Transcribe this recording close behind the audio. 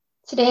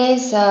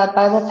Today's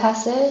Bible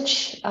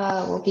passage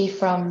will be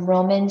from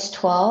Romans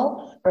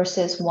 12,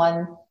 verses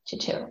 1 to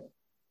 2.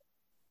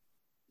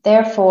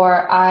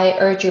 Therefore, I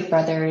urge you,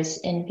 brothers,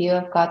 in view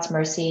of God's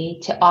mercy,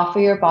 to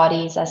offer your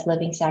bodies as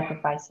living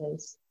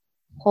sacrifices,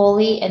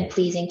 holy and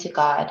pleasing to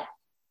God.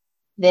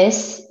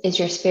 This is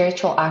your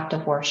spiritual act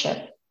of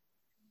worship.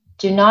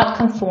 Do not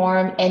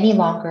conform any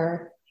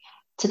longer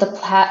to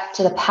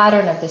the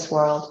pattern of this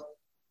world,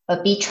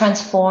 but be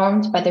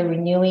transformed by the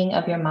renewing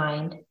of your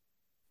mind.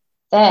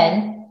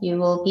 Then you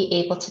will be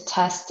able to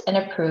test and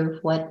approve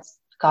what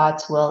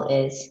God's will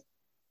is,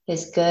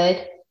 his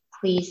good,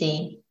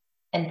 pleasing,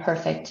 and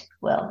perfect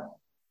will.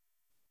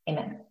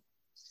 Amen.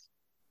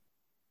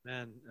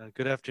 Man,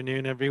 good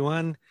afternoon,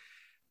 everyone.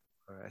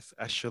 Or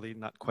actually,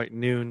 not quite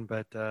noon,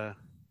 but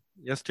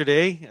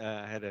yesterday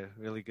I had a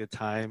really good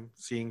time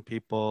seeing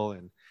people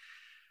and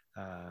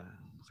uh,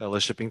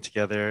 fellowshipping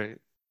together.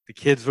 The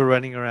kids were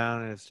running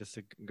around, and it's just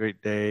a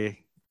great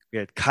day. We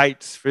had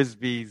kites,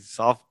 frisbees,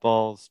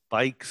 softballs,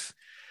 bikes,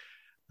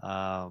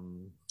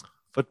 um,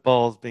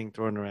 footballs being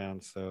thrown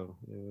around. So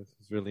it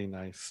was really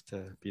nice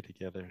to be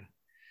together.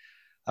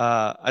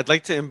 I'd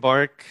like to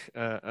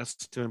us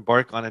to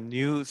embark on a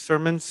new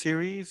sermon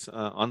series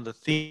on the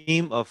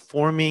theme of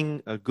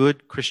forming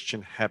good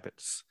Christian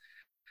habits.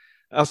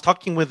 I was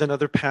talking with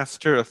another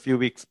pastor a few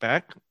weeks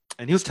back,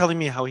 and he was telling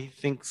me how he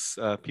thinks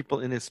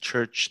people in his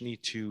church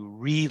need to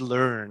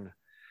relearn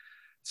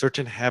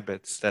certain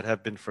habits that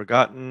have been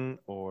forgotten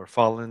or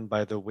fallen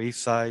by the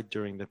wayside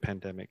during the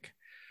pandemic.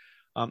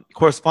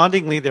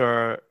 Correspondingly,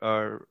 there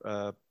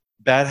are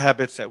bad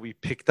habits that we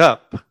picked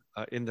up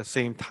in the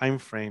same time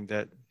frame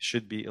that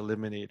should be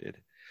eliminated.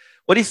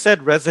 What he said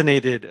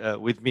resonated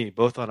with me,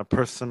 both on a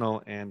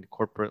personal and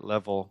corporate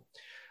level.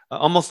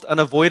 Almost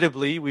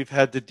unavoidably, we've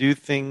had to do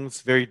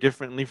things very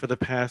differently for the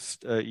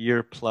past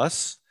year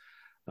plus.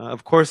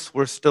 Of course,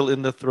 we're still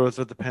in the throes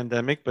of the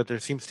pandemic, but there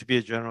seems to be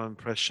a general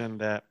impression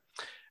that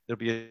there'll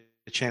be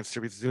a chance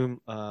to resume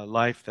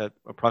life that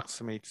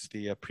approximates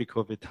the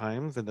pre-COVID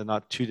times in the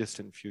not too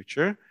distant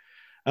future.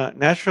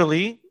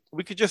 Naturally,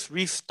 we could just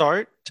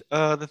restart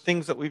the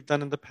things that we've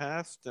done in the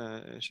past.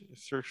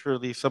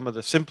 Surely some of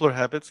the simpler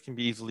habits can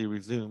be easily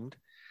resumed.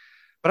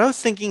 But I was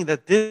thinking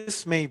that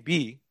this may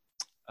be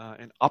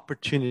an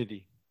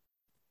opportunity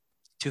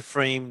to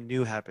frame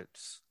new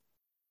habits,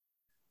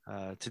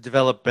 to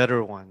develop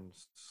better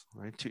ones,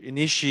 right? To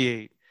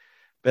initiate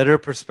better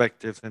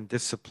perspectives and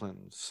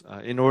disciplines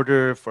in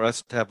order for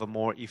us to have a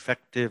more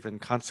effective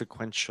and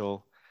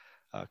consequential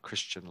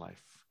Christian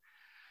life.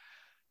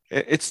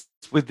 It's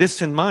with this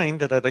in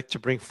mind that I'd like to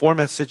bring four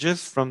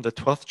messages from the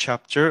 12th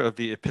chapter of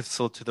the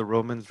Epistle to the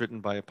Romans written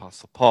by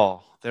Apostle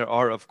Paul. There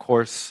are, of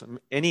course,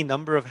 any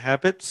number of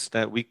habits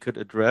that we could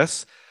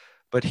address,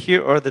 but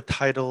here are the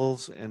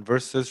titles and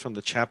verses from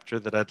the chapter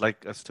that I'd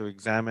like us to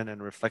examine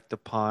and reflect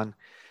upon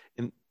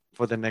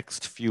for the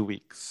next few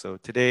weeks. So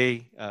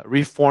today,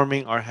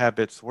 reforming our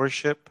habits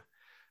worship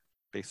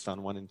based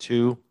on 1 and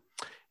 2.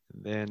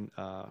 And then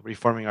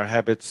reforming our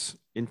habits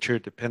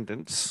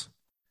interdependence.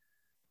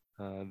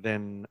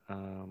 Then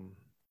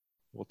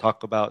we'll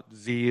talk about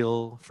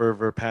zeal,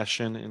 fervor,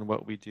 passion in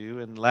what we do.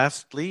 And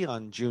lastly,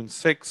 on June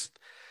 6th,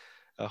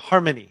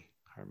 harmony.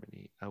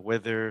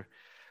 Whether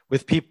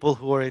with people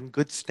who are in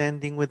good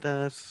standing with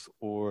us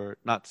or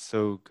not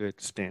so good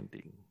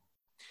standing.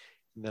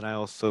 And then I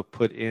also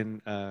put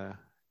in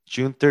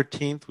June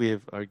 13th, we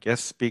have our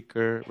guest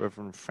speaker,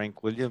 Reverend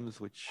Frank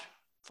Williams, which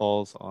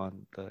falls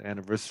on the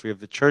anniversary of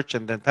the church.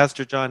 And then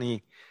Pastor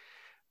Johnny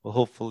will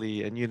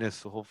hopefully, and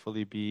Eunice will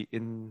hopefully be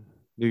in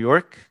New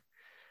York.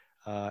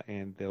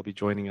 And they'll be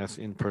joining us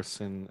in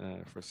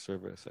person for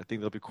service. I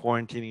think they'll be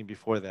quarantining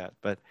before that,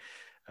 but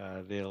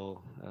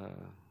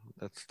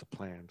that's the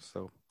plan.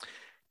 So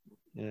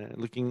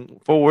looking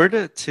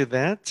forward to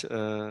that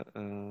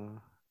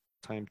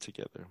time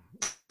together.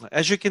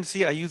 As you can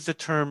see, I use the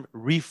term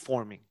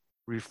reforming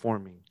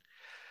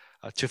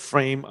to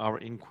frame our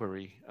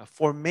inquiry.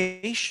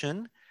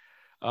 Formation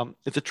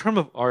is a term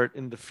of art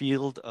in the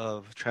field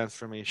of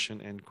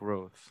transformation and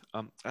growth.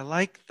 I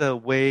like the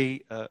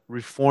way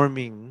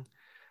reforming,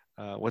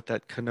 what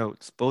that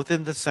connotes, both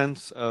in the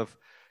sense of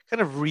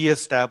kind of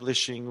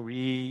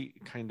reestablishing,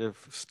 kind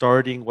of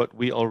starting what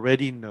we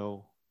already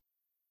know,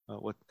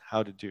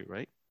 how to do,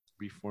 right?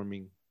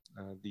 Reforming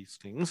these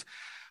things,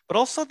 but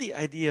also the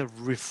idea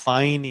of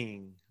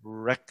refining,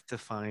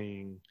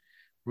 rectifying,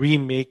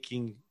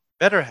 remaking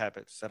better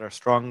habits that are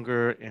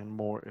stronger and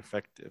more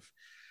effective.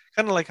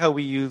 Kind of like how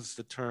we use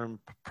the term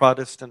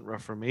Protestant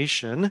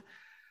Reformation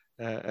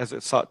as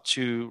it sought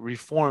to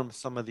reform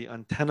some of the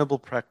untenable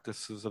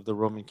practices of the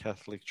Roman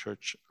Catholic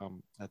Church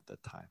at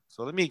that time.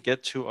 So let me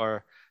get to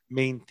our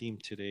main theme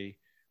today,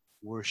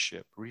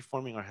 worship,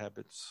 reforming our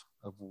habits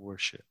of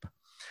worship.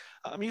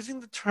 I'm using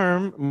the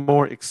term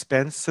more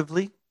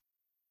expansively,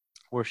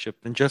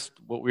 worship, than just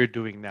what we're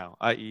doing now,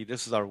 i.e.,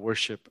 this is our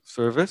worship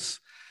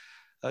service.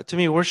 To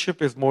me,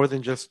 worship is more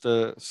than just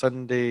a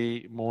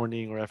Sunday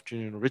morning or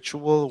afternoon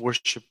ritual.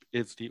 Worship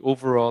is the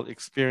overall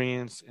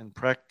experience and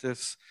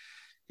practice,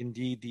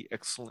 indeed, the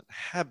excellent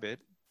habit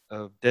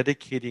of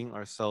dedicating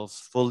ourselves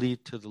fully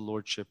to the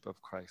Lordship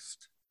of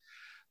Christ.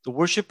 The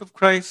worship of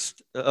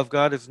Christ, of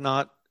God, is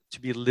not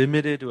to be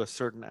limited to a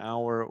certain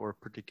hour or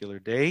particular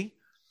day.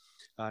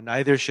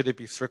 Neither should it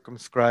be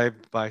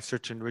circumscribed by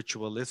certain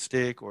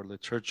ritualistic or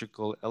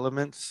liturgical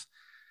elements.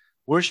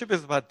 Worship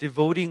is about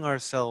devoting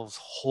ourselves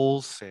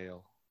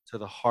wholesale to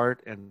the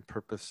heart and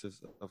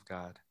purposes of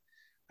God.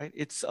 Right?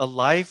 It's a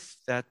life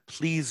that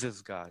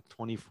pleases God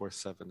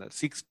 24/7, that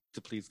seeks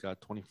to please God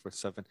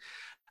 24/7.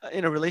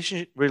 In a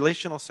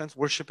relational sense,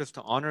 worship is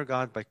to honor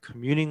God by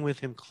communing with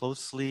Him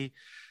closely,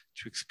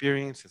 to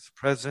experience His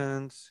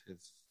presence,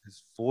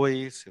 His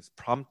voice, His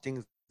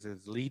promptings,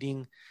 His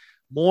leading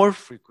more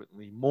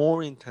frequently,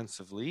 more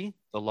intensively,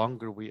 the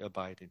longer we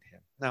abide in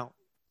Him. Now,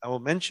 I will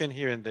mention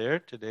here and there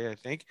today, I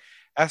think,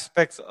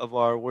 aspects of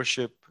our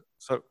worship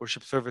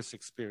service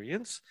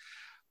experience.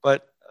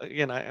 But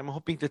again, I'm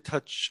hoping to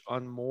touch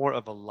on more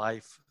of a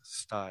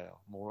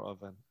lifestyle, more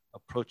of an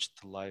approach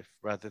to life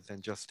rather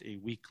than just a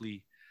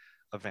weekly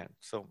event.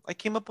 So I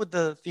came up with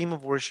the theme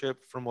of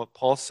worship from what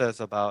Paul says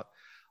about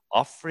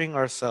offering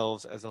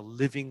ourselves as a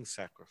living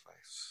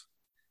sacrifice.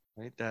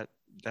 Right?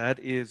 That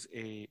is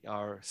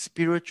our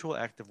spiritual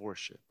act of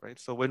worship, right?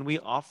 So when we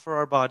offer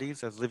our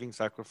bodies as living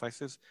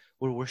sacrifices,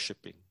 we're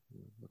worshiping,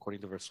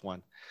 according to verse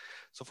 1.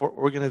 So for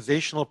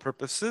organizational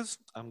purposes,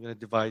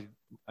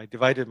 I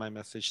divided my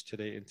message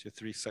today into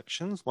 3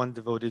 sections, one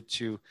devoted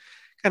to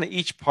kind of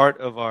each part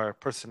of our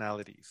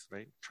personalities,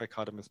 right?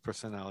 Trichotomous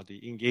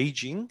personality,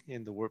 engaging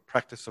in the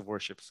practice of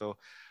worship. So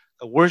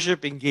a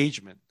worship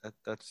engagement,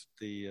 that's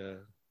the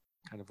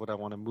kind of what I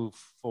want to move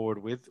forward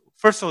with.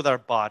 First, with our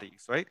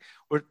bodies, right?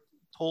 We're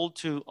told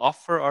to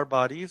offer our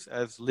bodies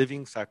as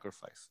living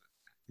sacrifices.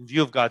 In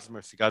view of God's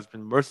mercy, God's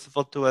been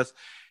merciful to us.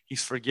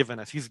 He's forgiven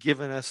us. He's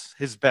given us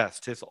His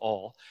best, His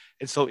all.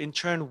 And so in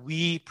turn,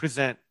 we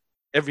present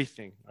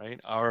everything, right?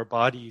 Our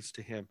bodies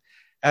to Him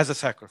as a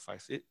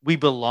sacrifice. We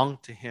belong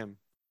to Him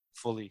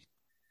fully,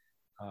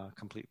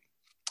 completely.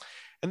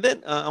 And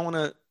then I want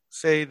to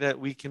say that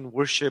we can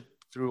worship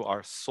through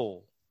our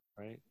soul,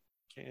 right?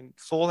 And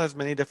soul has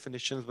many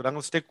definitions, but I'm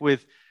going to stick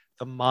with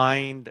the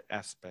mind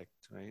aspect,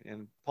 right?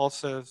 And Paul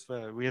says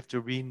we have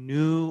to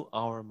renew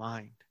our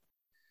mind,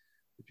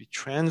 to be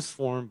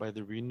transformed by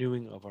the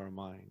renewing of our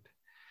mind.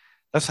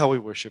 That's how we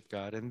worship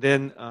God. And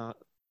then what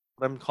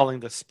I'm calling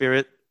the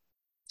spirit,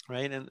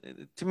 right?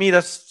 And to me,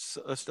 that's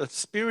a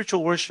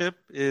spiritual worship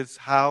is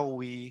how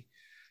we,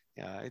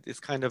 it's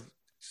kind of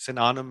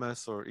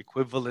synonymous or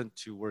equivalent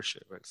to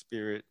worship, right?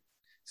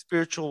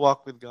 Spiritual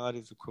walk with God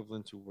is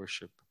equivalent to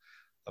worship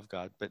of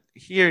God. But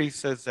here he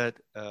says that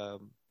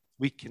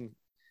we can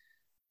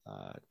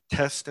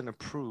test and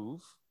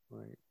approve,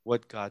 right,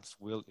 what God's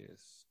will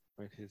is,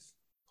 right? His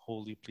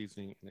holy,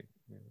 pleasing, and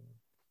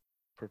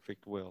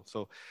perfect will.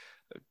 So,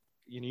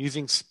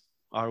 using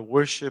our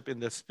worship in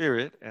the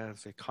Spirit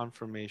as a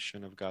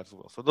confirmation of God's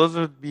will. So those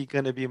would be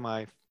going to be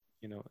my,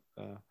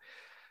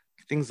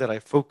 things that I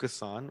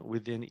focus on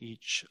within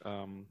each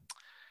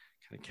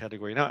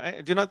category. Now,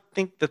 I do not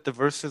think that the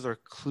verses are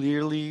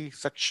clearly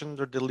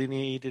sectioned or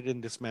delineated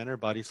in this manner,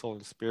 body, soul,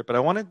 and spirit, but I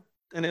wanted,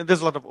 and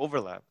there's a lot of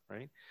overlap,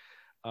 right?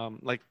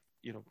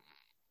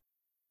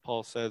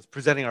 Paul says,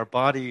 presenting our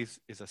bodies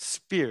is a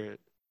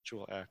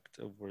spiritual act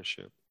of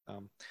worship.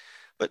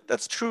 But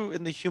that's true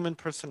in the human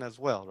person as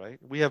well, right?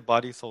 We have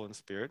body, soul, and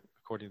spirit,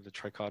 according to the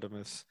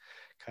trichotomous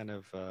kind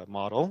of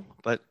model.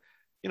 But,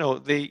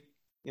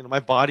 my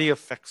body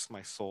affects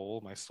my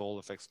soul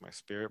affects my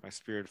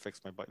spirit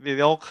affects my body.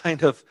 They all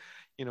kind of,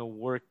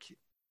 work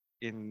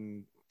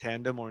in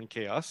tandem or in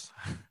chaos,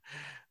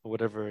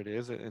 whatever it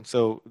is. And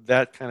so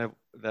that kind of,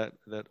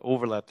 that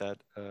overlap, that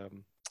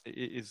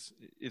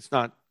it's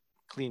not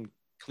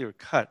clear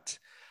cut.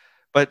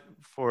 But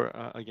for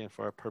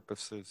our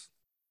purposes,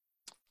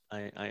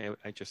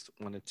 I just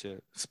wanted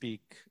to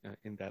speak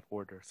in that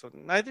order. So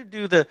neither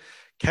do the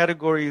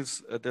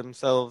categories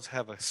themselves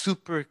have a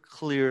super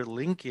clear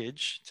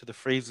linkage to the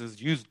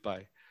phrases used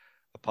by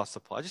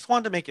Apostle Paul. I just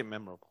wanted to make it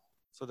memorable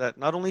so that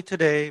not only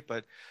today,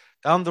 but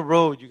down the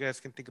road, you guys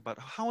can think about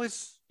how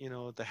is,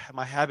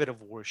 my habit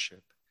of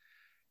worship?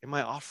 Am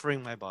I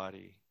offering my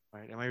body,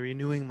 right? Am I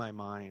renewing my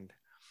mind?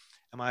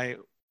 Am I,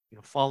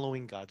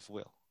 following God's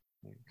will?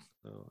 Right?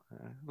 So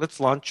let's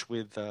launch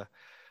with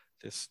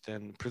this,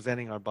 then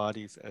presenting our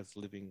bodies as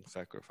living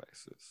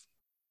sacrifices.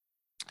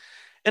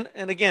 And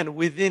again,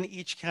 within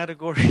each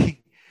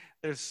category,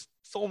 there's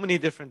so many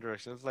different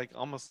directions, like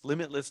almost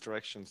limitless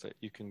directions that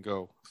you can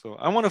go. So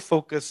I want to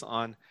focus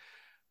on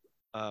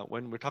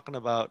when we're talking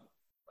about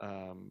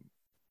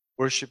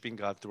worshiping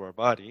God through our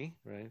body,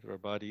 right, through our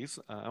bodies.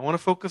 I want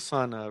to focus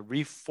on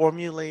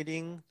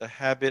reformulating the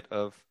habit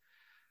of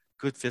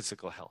good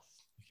physical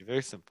health. Okay,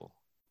 very simple.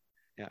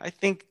 Yeah, I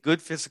think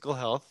good physical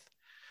health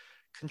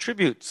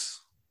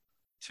contributes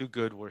to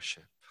good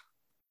worship,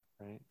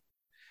 right?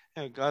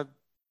 God,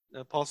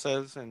 Paul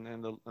says, and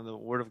the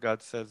Word of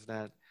God says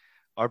that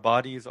our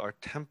bodies are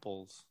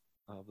temples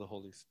of the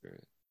Holy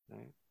Spirit,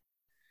 right?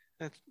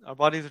 Our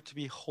bodies are to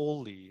be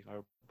holy.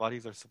 Our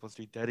bodies are supposed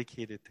to be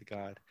dedicated to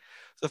God.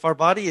 So if our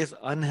body is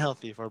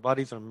unhealthy, if our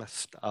bodies are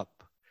messed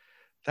up,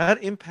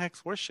 that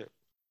impacts worship,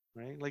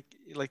 right? Like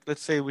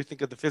let's say we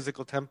think of the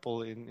physical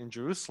temple in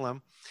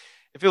Jerusalem.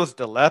 If it was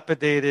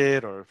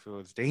dilapidated, or if it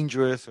was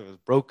dangerous, or it was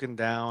broken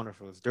down, or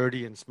if it was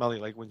dirty and smelly,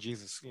 like when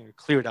Jesus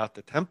cleared out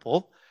the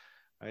temple,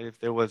 right? If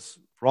there was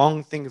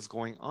wrong things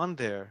going on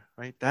there,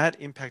 right, that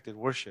impacted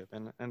worship,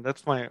 and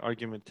that's my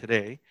argument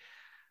today,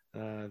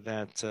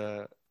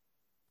 that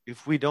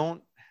if we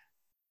don't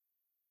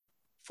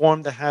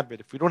form the habit,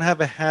 if we don't have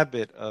a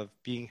habit of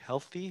being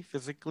healthy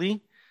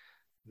physically,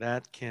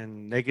 that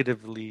can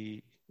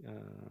negatively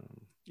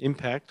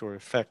impact or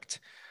affect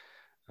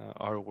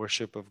our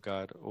worship of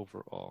God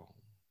overall.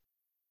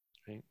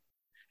 Right?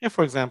 And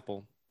for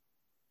example,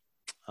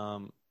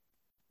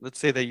 let's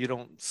say that you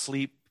don't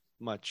sleep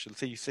much. Let's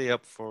say you stay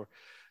up for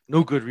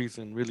no good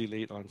reason really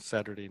late on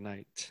Saturday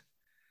night.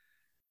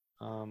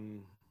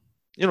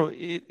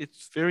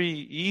 It's very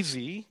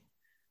easy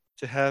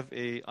to have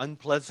a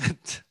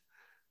unpleasant,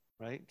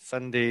 right,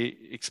 Sunday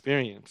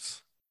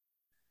experience.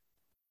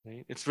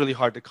 Right? It's really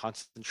hard to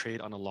concentrate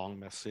on a long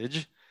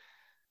message,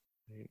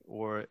 right?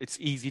 Or it's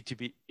easy to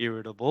be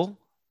irritable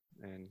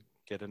and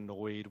get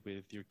annoyed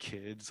with your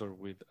kids or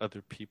with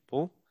other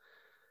people.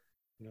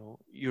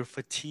 Your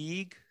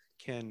fatigue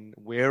can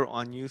wear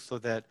on you so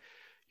that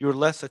you're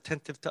less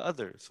attentive to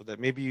others, so that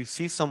maybe you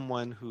see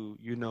someone who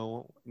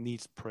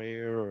needs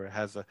prayer or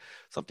has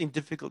something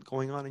difficult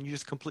going on, and you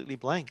just completely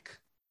blank,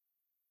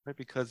 right?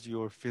 Because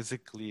you're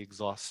physically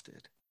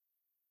exhausted,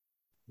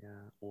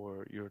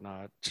 or you're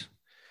not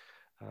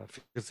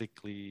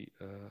physically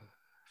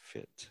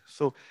fit.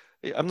 So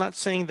I'm not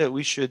saying that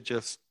we should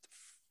just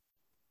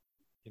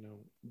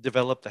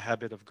develop the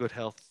habit of good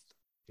health.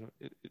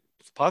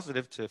 It's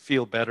positive to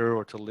feel better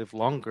or to live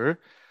longer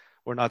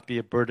or not be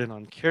a burden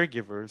on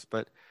caregivers,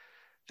 but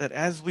that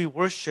as we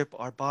worship,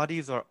 our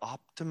bodies are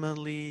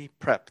optimally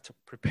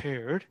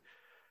prepared.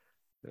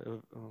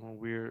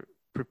 We're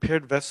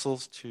prepared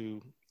vessels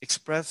to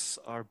express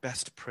our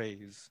best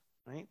praise,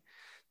 right?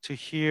 To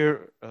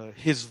hear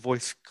His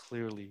voice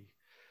clearly,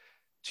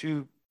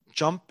 to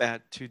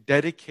to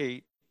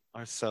dedicate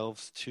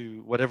ourselves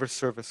to whatever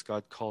service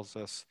God calls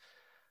us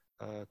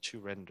to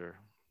render.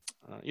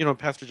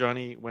 Pastor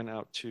Johnny went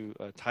out to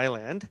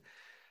Thailand.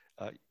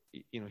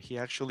 He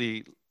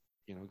actually,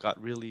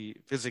 got really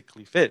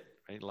physically fit,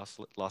 right?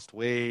 Lost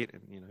weight,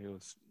 and he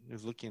was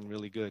looking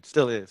really good,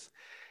 still is,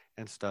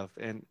 and stuff.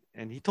 And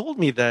he told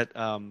me that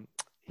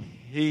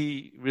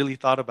he really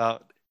thought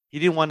about, he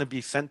didn't want to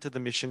be sent to the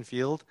mission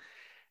field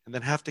and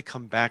then have to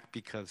come back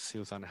because he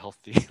was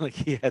unhealthy. Like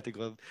he had to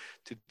go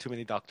to too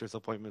many doctor's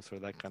appointments or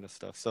that kind of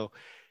stuff. So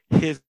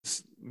his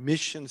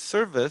mission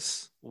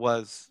service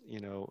was,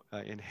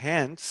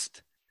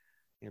 enhanced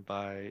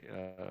by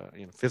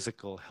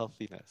physical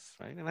healthiness,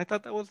 right? And I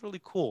thought that was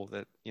really cool.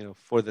 That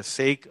for the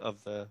sake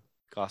of the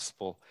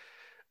gospel,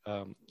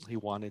 he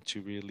wanted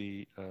to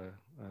really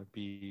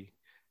be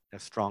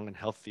as strong and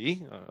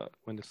healthy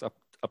when it's up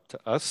to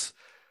us.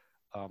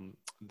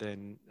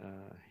 Then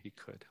he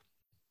could.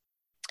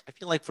 I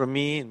feel like for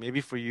me, and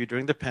maybe for you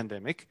during the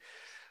pandemic,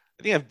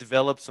 I think I've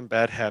developed some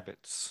bad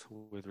habits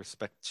with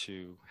respect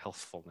to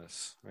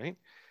healthfulness, right?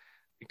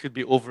 It could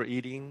be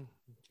overeating,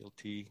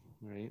 guilty,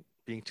 right?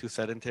 Being too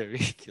sedentary,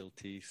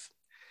 guilty.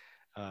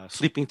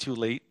 Sleeping too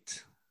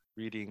late,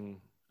 reading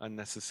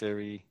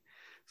unnecessary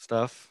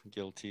stuff,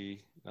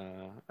 guilty.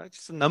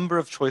 Just a number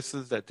of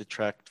choices that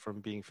detract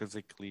from being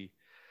physically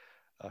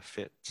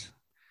fit.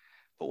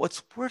 But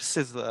what's worse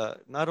is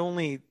not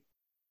only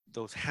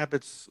those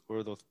habits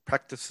or those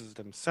practices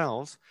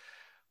themselves,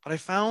 but I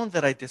found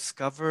that I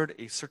discovered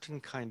a certain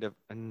kind of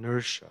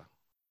inertia,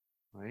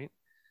 right,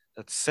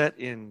 that set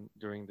in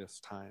during this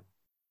time.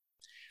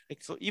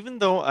 Like, so even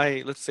though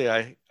let's say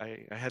I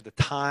had the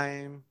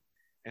time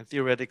and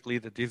theoretically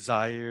the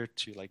desire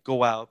to like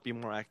go out, be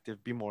more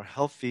active, be more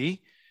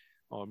healthy,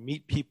 or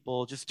meet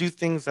people, just do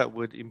things that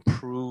would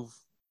improve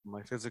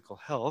my physical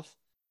health,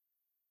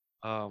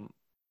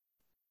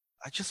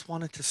 I just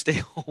wanted to stay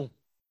home.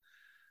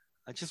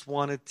 I just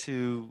wanted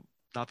to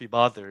not be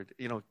bothered.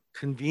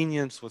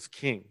 Convenience was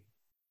king.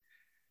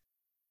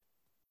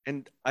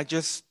 And I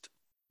just,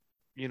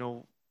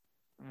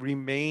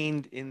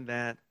 remained in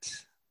that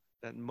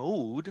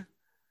mode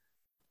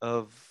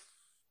of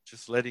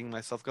just letting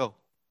myself go.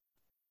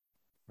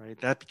 Right?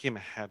 That became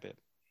a habit.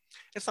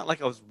 It's not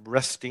like I was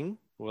resting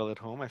well at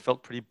home. I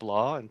felt pretty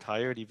blah and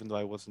tired, even though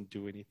I wasn't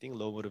doing anything.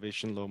 Low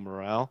motivation, low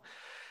morale,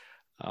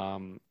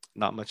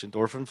 not much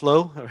endorphin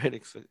flow, right,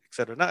 et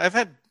cetera. Now, I've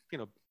had,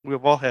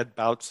 we've all had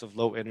bouts of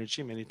low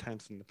energy many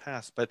times in the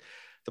past, but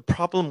the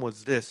problem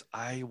was this: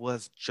 I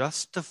was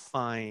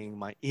justifying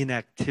my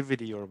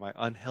inactivity or my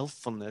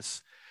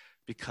unhealthfulness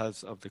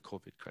because of the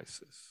COVID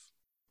crisis.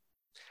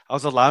 I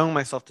was allowing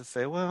myself to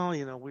say, well,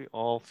 we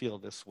all feel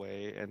this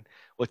way, and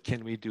what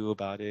can we do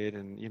about it?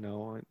 And,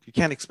 you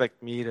can't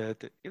expect me to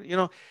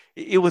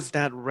it was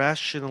that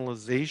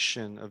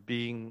rationalization of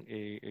being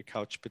a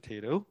couch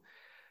potato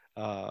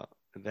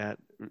that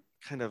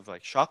kind of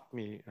like shocked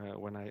me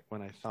when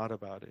I thought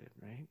about it,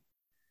 right?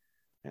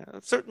 Yeah,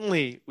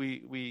 certainly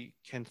we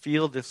can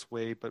feel this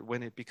way, but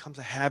when it becomes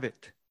a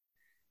habit,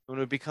 when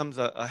it becomes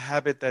a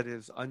habit that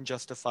is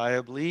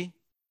unjustifiably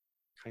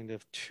kind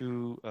of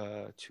too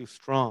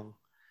strong,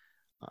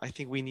 I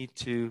think we need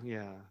to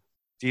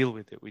deal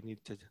with it. We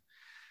need to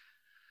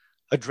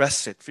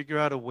address it, figure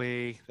out a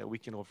way that we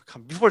can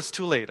overcome before it's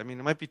too late. I mean,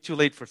 it might be too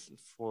late for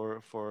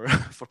for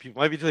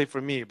people. It might be too late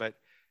for me, but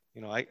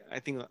I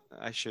think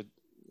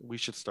we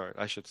should start.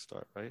 I should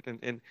start, right?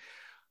 And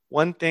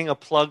one thing, a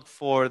plug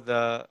for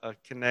the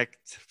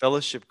Connect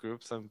fellowship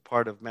groups. I'm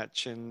part of Matt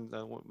Chin.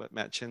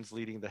 Matt Chin's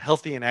leading the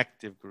Healthy and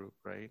Active group,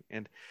 right?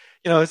 And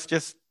it's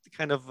just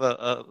kind of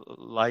a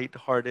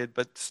light-hearted,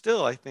 but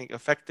still, I think,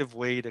 effective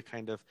way to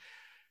kind of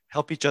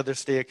help each other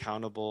stay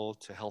accountable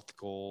to health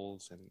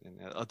goals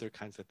and other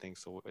kinds of things.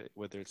 So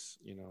whether it's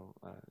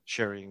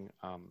sharing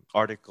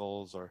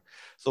articles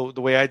so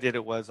the way I did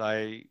it was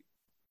I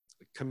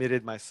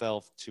committed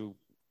myself to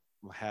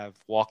have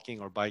walking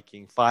or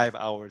biking 5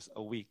 hours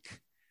a week,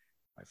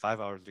 right?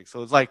 5 hours a week.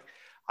 So it's like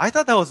I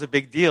thought that was a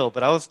big deal,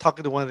 but I was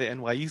talking to one of the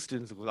NYU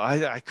students who goes,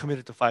 I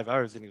committed to 5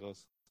 hours, and he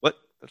goes, what?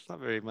 That's not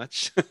very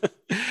much.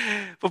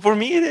 But for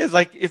me, it is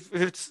like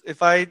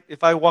if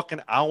I walk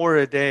an hour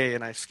a day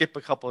and I skip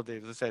a couple of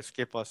days, let's say I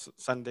skip a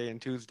Sunday and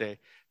Tuesday,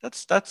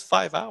 that's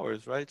 5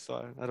 hours, right?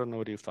 So I don't know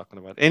what he was talking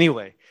about.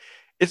 Anyway,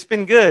 it's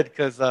been good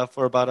because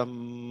for about a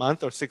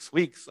month or 6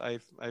 weeks,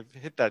 I've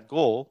hit that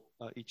goal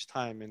each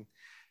time, and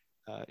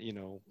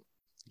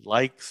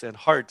likes and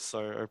hearts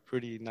are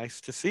pretty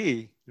nice to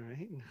see,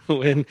 right?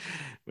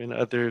 when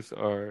others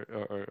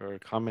are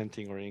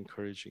commenting or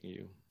encouraging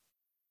you.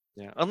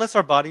 Yeah, unless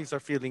our bodies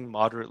are feeling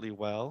moderately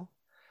well,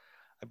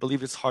 I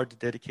believe it's hard to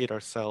dedicate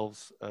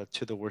ourselves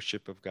to the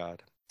worship of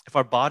God. If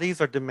our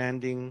bodies are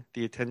demanding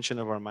the attention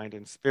of our mind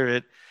and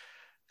spirit,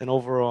 then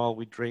overall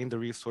we drain the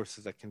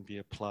resources that can be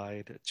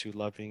applied to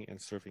loving and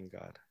serving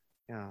God.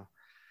 Yeah.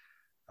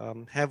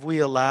 Have we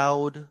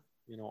allowed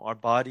our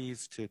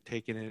bodies to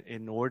take an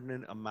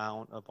inordinate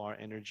amount of our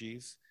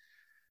energies,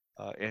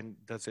 and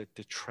does it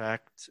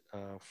detract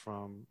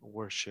from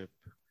worship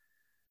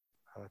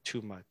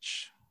too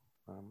much?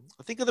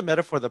 I think of the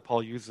metaphor that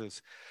Paul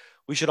uses.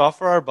 We should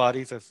offer our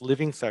bodies as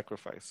living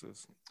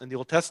sacrifices. In the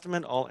Old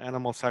Testament, all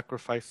animal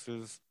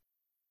sacrifices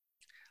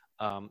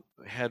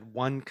had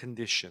one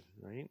condition,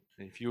 right?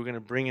 If you were going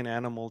to bring an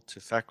animal to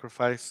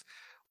sacrifice,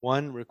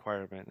 one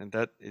requirement, and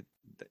that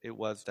it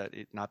was that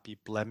it not be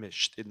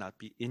blemished, it not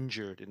be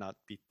injured, it not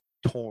be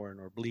torn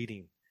or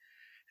bleeding.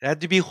 It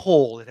had to be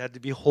whole, it had to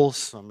be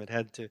wholesome, it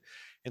had to,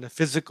 in a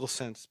physical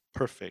sense,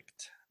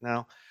 perfect.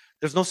 Now,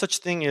 there's no such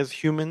thing as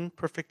human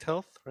perfect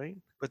health, right?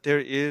 But there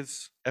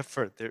is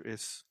effort, there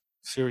is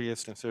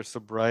seriousness, there's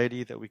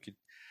sobriety that we could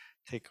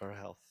take our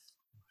health,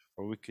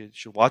 or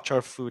should watch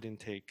our food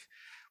intake,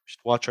 we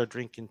should watch our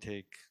drink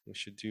intake, we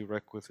should do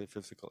requisite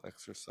physical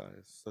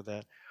exercise, so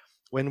that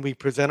when we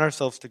present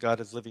ourselves to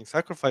God as living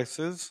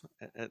sacrifices,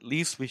 at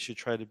least we should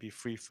try to be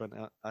free from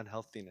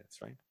unhealthiness,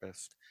 right?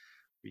 Best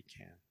we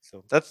can.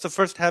 So that's the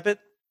first habit,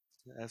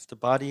 as the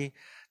body.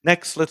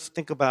 Next, let's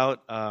think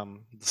about the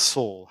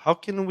soul. How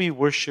can we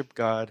worship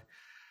God,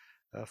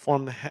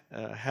 form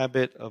the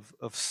habit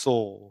of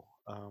soul,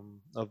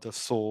 of the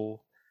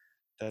soul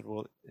that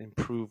will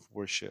improve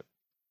worship?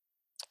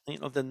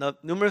 The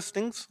numerous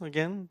things,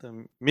 again,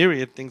 the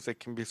myriad things that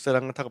can be said.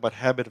 I'm going to talk about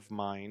habit of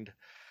mind.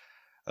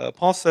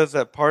 Paul says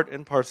that part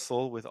and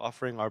parcel with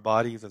offering our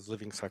bodies as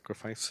living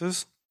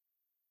sacrifices,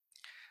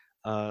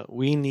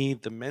 we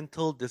need the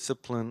mental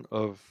discipline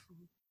of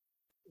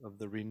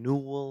the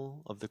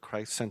renewal of the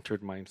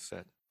Christ-centered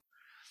mindset.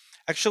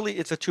 Actually,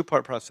 it's a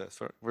two-part process.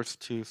 Verse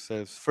 2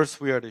 says,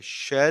 first we are to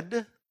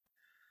shed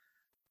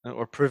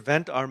or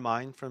prevent our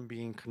mind from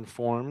being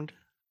conformed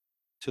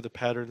to the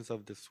patterns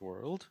of this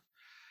world.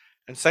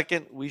 And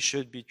second, we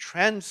should be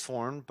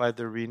transformed by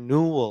the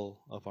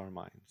renewal of our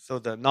mind. So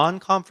the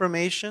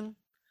non-confirmation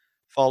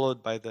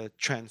followed by the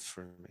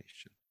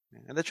transformation.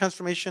 And the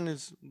transformation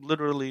is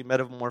literally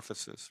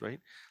metamorphosis,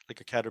 right?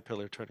 Like a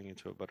caterpillar turning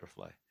into a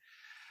butterfly.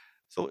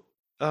 So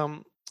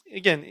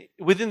again,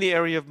 within the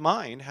area of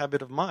mind,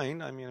 habit of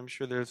mind, I mean, I'm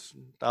sure there's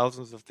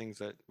thousands of things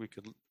that we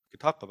could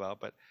talk about,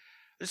 but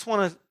I just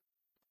want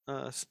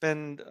to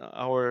spend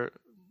our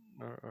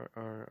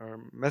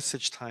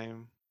message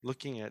time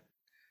looking at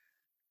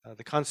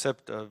the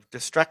concept of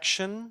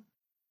distraction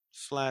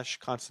 /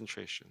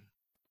 concentration,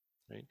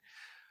 right?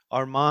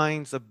 Our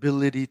mind's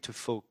ability to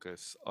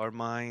focus, our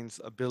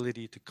mind's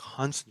ability to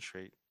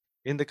concentrate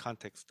in the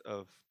context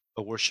of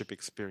a worship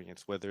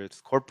experience, whether it's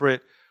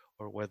corporate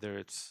or whether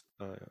it's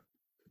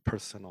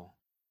personal.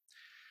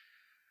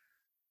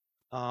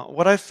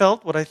 What I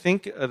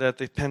think that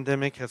the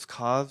pandemic has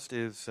caused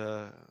is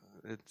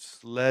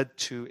it's led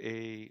to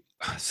a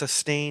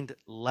sustained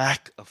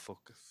lack of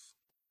focus.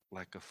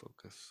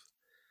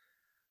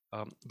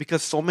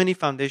 Because so many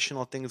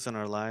foundational things in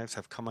our lives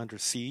have come under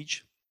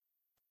siege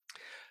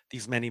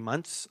these many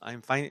months, I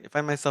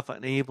find myself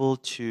unable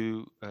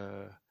to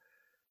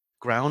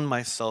ground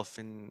myself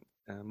in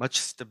much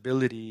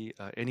stability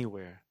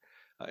anywhere,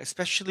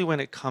 especially when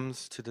it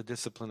comes to the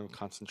discipline of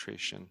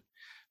concentration.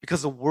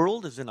 Because the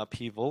world is in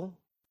upheaval,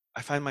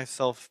 I find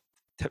myself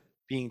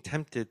being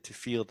tempted to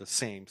feel the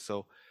same.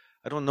 So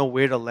I don't know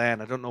where to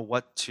land. I don't know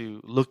what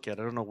to look at.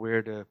 I don't know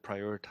where to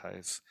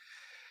prioritize.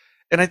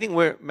 And I think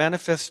where it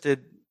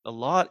manifested a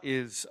lot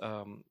is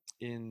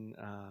in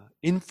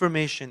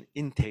information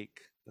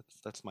intake.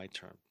 That's my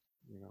term.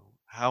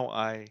 How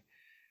I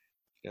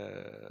uh,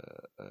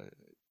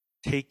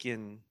 take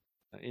in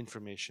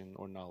information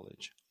or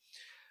knowledge.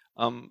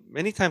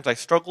 Many times I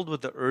struggled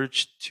with the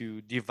urge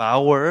to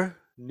devour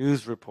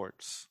news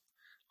reports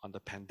on the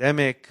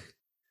pandemic,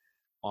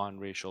 on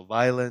racial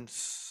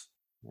violence,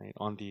 right,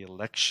 on the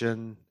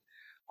election,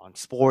 on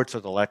sports or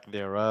the lack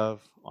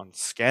thereof, on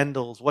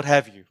scandals, what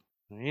have you.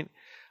 Right?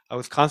 I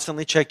was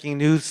constantly checking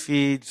news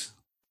feeds,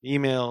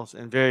 emails,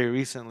 and very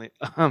recently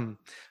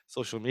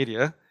social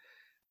media,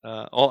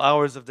 all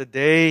hours of the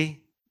day,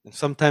 and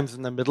sometimes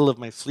in the middle of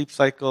my sleep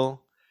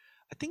cycle.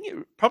 I think it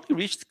probably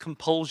reached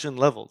compulsion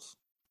levels,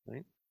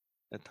 right,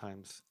 at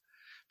times,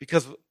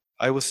 because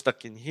I was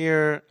stuck in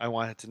here. I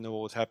wanted to know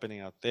what was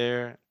happening out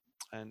there,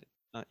 and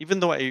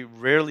even though I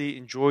rarely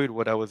enjoyed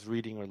what I was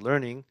reading or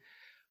learning,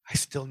 I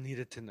still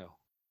needed to know.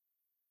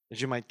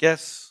 As you might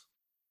guess,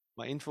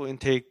 my info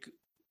intake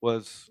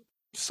was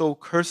so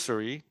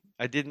cursory,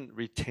 I didn't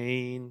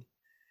retain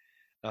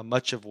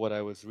much of what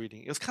I was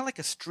reading. It was kind of like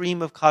a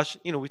stream of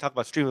conscious. We talk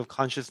about stream of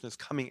consciousness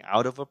coming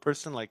out of a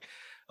person, like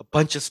a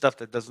bunch of stuff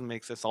that doesn't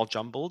make sense, all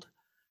jumbled.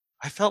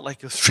 I felt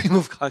like a stream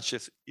of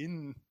conscious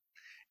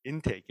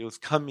intake. It was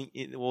coming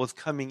in. What was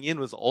coming in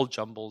was all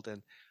jumbled,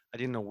 and I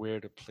didn't know where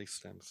to place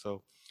them.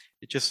 So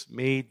it just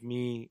made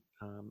me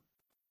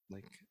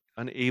like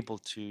unable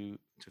to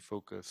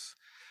focus.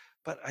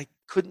 But I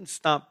couldn't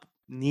stop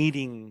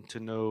needing to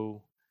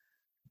know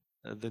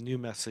the new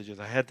messages.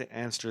 I had to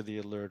answer the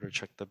alert or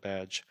check the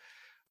badge,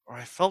 or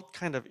I felt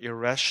kind of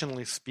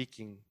irrationally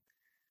speaking,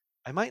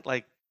 I might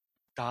like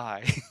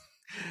die.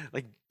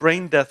 Like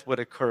brain death would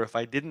occur if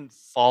I didn't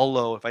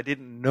follow, if I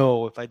didn't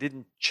know, if I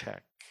didn't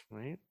check,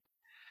 right?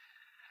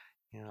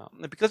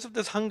 And because of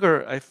this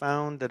hunger, I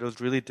found that it was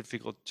really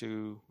difficult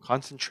to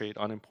concentrate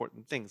on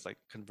important things like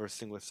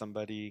conversing with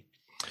somebody,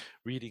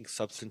 reading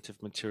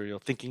substantive material,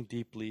 thinking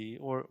deeply,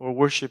 or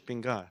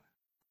worshiping God,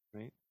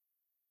 right?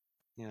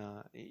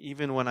 Yeah,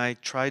 even when I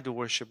tried to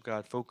worship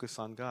God, focus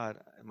on God,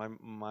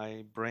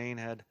 my brain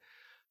had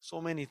so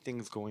many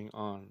things going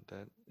on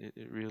that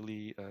it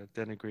really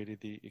denigrated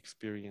the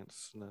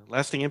experience. And the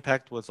lasting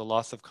impact was a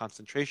loss of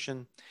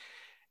concentration,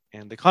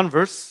 and the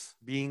converse,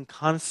 being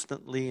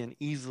constantly and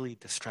easily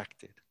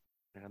distracted.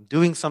 And I'm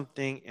doing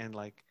something and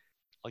like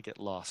I'll get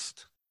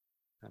lost.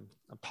 I'm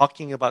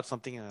talking about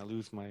something and I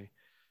lose my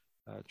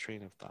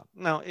train of thought.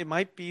 Now, it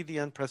might be the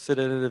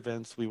unprecedented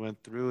events we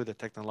went through, the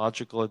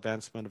technological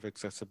advancement of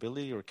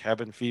accessibility, or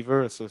cabin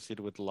fever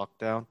associated with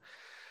lockdown.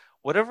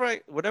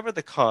 Whatever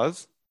the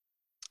cause,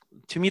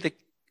 to me, the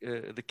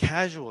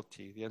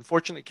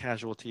unfortunate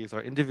casualty, is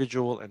our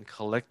individual and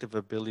collective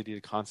ability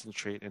to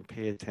concentrate and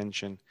pay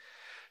attention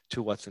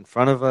to what's in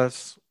front of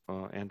us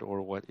and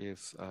or what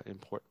is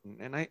important.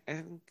 And I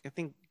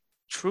think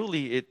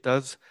truly it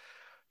does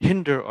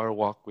hinder our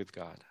walk with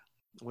God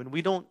when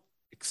we don't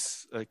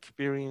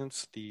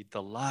experience the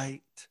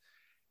delight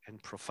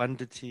and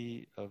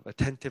profundity of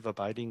attentive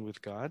abiding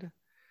with God.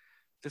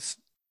 This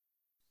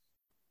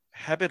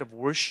habit of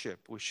worship,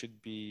 which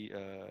should be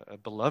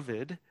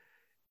beloved,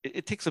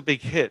 it takes a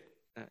big hit.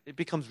 It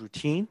becomes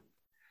routine.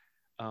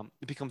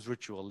 It becomes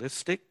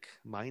ritualistic,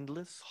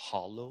 mindless,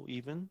 hollow,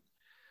 even.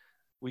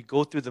 We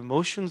go through the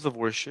motions of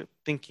worship,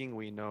 thinking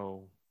we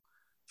know,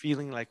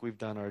 feeling like we've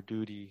done our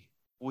duty.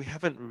 We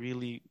haven't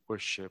really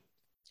worshiped.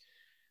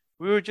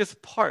 We were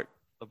just part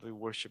of a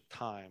worship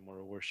time or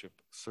a worship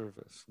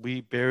service.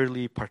 We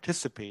barely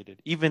participated,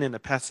 even in a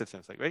passive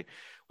sense. Like, right?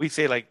 We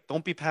say, like,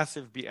 don't be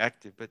passive, be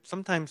active. But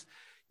sometimes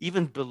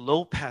even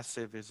below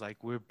passive is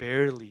like we're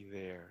barely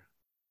there,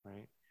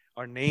 right?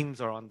 Our names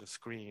are on the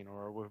screen,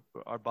 or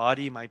our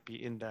body might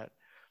be in that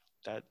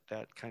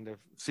kind of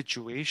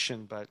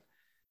situation, but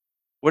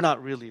we're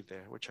not really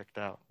there. We're checked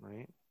out,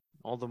 right?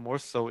 All the more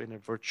so in a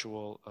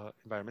virtual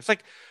environment. It's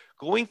like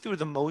going through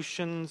the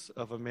motions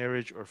of a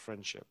marriage or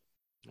friendship.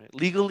 Right?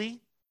 Legally,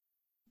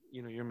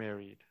 you're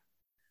married,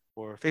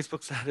 or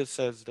Facebook status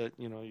says that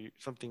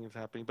something is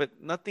happening,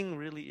 but nothing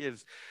really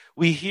is.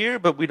 We hear,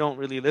 but we don't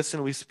really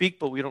listen. We speak,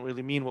 but we don't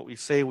really mean what we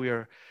say. We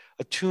are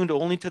attuned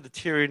only to the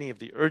tyranny of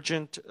the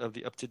urgent, of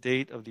the up to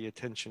date, of the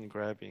attention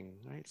grabbing.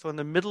 Right. So in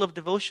the middle of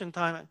devotion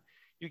time,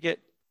 you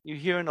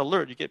hear an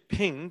alert, you get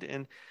pinged,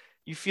 and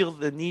you feel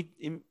the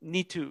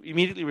need to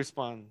immediately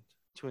respond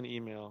to an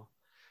email.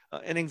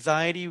 An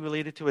anxiety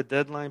related to a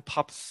deadline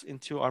pops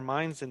into our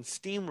minds and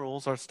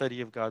steamrolls our study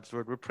of God's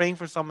word. We're praying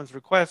for someone's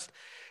request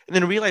and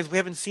then realize we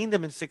haven't seen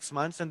them in 6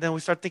 months. And then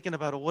we start thinking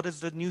about, what is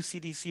the new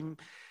CDC,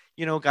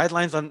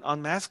 guidelines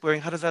on mask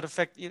wearing? How does that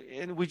affect?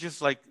 And we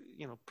just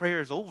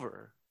prayer is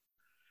over.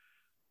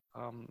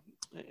 Um,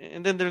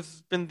 and then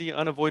there's been the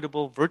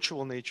unavoidable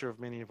virtual nature of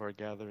many of our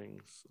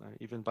gatherings,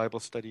 even Bible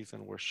studies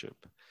and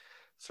worship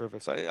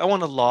service. I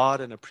want to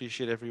laud and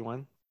appreciate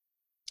everyone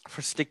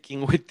for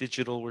sticking with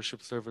digital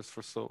worship service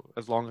for so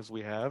as long as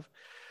we have.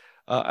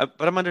 But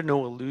I'm under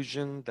no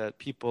illusion that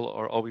people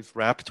are always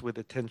rapt with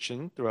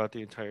attention throughout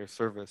the entire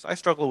service. I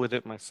struggle with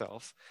it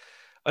myself,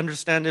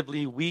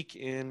 understandably, week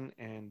in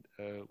and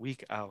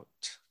week out.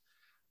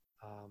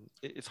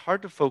 It's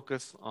hard to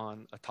focus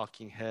on a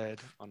talking head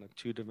on a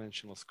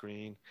two-dimensional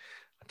screen,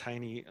 a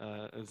tiny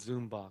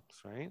Zoom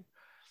box, right?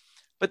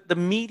 But the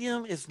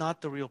medium is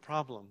not the real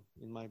problem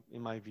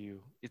in my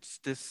view. It's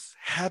this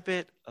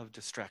habit of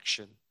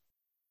distraction,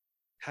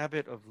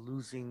 habit of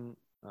losing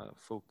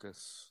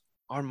focus.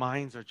 Our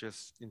minds are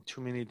just in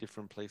too many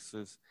different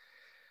places,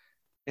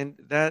 and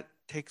that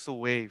takes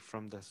away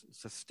from the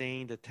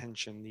sustained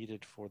attention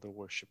needed for the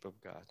worship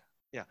of God.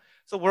 Yeah.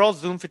 So we're all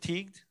Zoom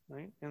fatigued,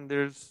 right? And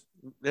there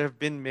have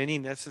been many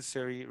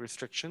necessary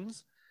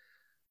restrictions,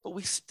 but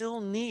we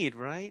still need,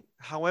 right?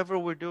 However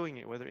we're doing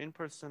it, whether in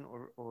person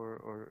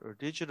or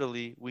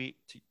digitally,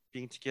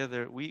 being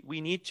together,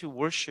 we need to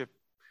worship.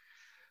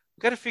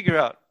 We've got to figure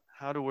out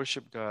how to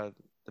worship God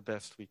the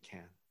best we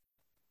can.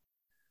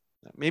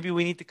 Maybe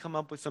we need to come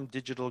up with some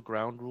digital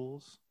ground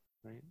rules,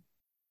 right,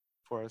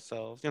 for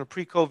ourselves.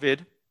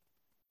 Pre-COVID,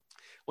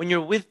 when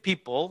you're with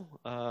people,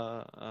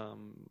 I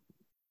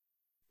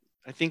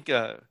think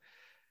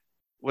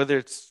whether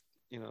it's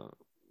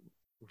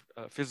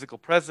physical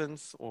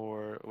presence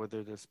or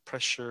whether there's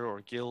pressure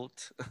or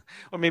guilt,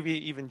 or maybe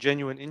even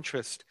genuine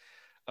interest,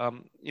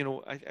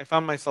 I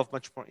found myself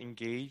much more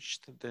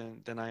engaged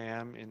than I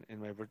am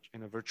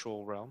in a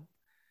virtual realm.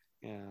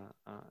 Yeah,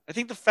 I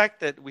think the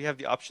fact that we have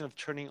the option of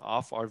turning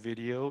off our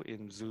video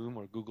in Zoom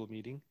or Google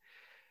Meeting,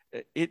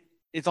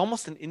 it's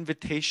almost an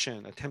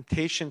invitation, a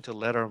temptation to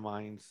let our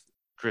minds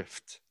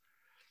drift.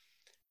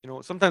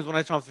 Sometimes when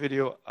I turn off the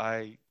video,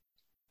 I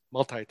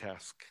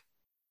multitask,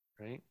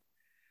 right?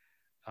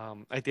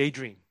 I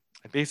daydream.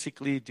 I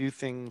basically do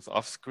things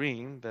off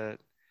screen that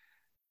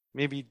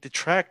maybe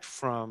detract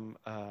from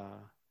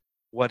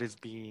what is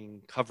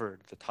being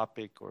covered, the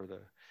topic or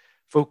the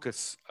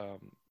focus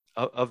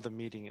of the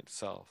meeting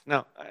itself.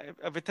 Now,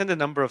 I've attended a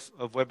number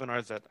of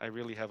webinars that I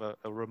really have a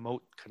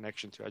remote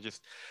connection to. I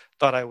just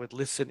thought I would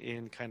listen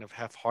in kind of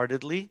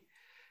half-heartedly.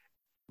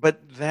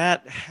 But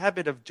that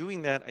habit of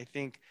doing that, I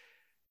think,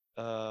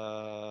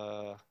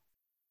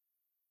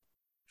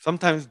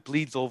 sometimes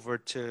bleeds over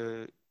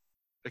to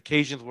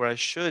occasions where I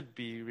should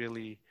be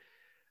really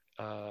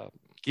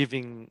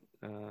giving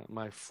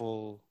my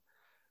full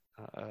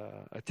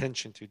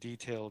attention to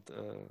detailed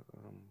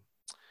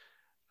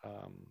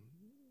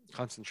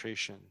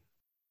concentration,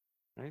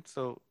 right?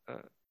 So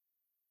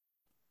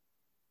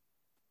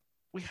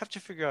we have to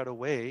figure out a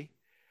way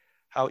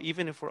how,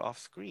 even if we're off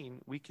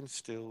screen, we can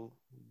still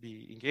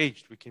be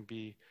engaged, we can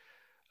be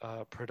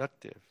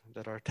productive,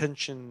 that our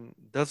attention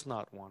does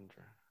not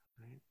wander,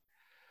 right?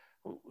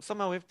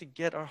 Somehow we have to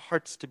get our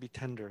hearts to be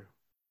tender,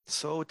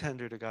 so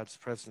tender to God's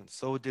presence,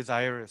 so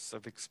desirous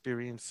of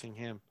experiencing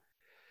Him.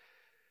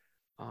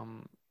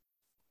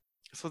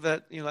 So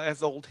that, as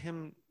the old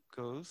hymn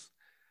goes,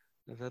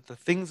 that the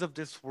things of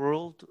this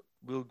world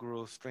will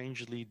grow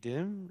strangely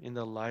dim in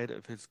the light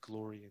of His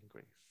glory and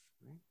grace.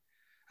 Right?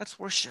 That's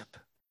worship.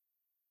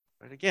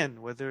 Right?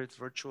 Again, whether it's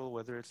virtual,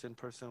 whether it's in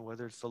person,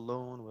 whether it's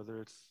alone,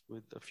 whether it's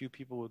with a few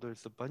people, whether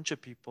it's a bunch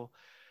of people,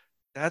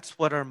 that's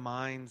what our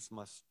minds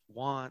must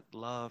want,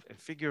 love, and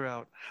figure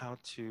out how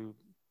to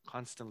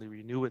constantly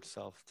renew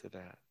itself to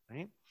that,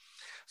 right?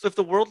 So if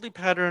the worldly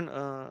pattern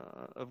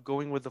of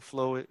going with the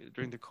flow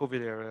during the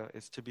COVID era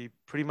is to be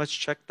pretty much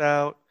checked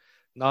out,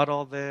 not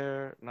all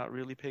there, not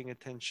really paying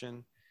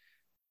attention,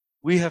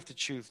 we have to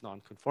choose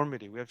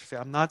nonconformity. We have to say,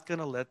 I'm not going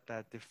to let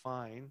that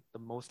define the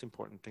most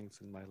important things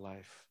in my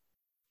life.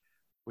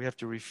 We have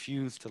to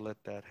refuse to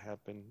let that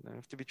happen. We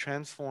have to be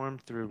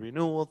transformed through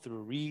renewal,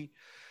 through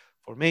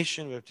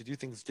reformation. We have to do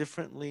things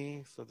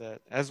differently so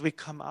that as we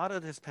come out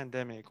of this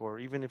pandemic, or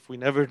even if we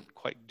never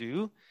quite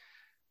do,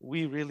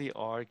 we really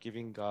are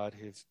giving God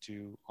His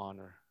due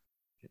honor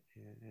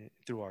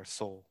through our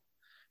soul.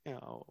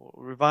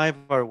 Revive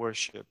our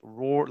worship,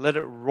 let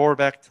it roar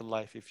back to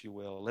life, if you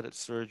will. Let it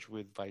surge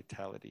with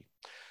vitality.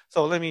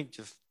 So let me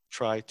just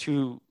try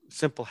 2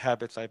 simple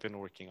habits I've been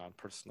working on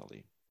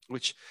personally,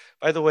 which,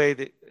 by the way,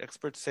 the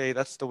experts say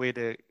that's the way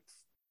to,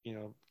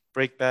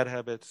 break bad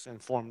habits and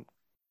form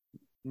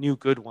new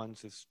good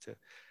ones, is to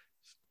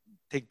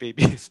take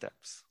baby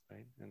steps,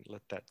 right? And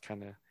let that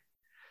kind of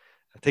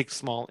take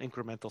small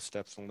incremental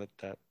steps and let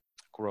that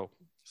grow.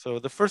 So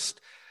the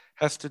first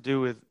has to do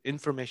with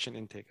information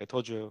intake. I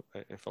told you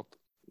I felt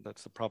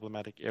that's a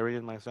problematic area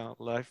in my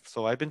life.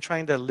 So I've been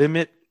trying to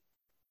limit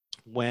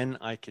when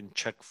I can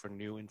check for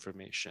new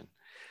information.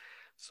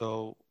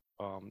 So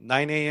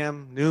 9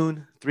 a.m.,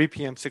 noon, 3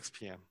 p.m., 6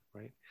 p.m.,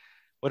 right?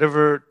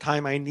 Whatever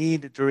time I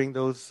need during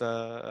those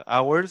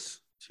hours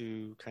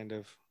to kind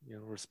of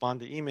respond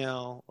to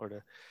email or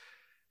to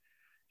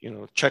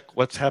check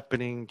what's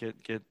happening,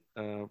 get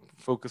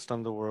focused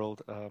on the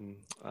world.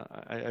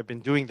 I've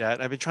been doing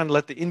that. I've been trying to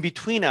let the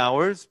in-between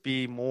hours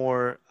be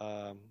more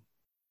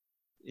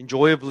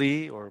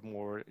enjoyably or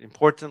more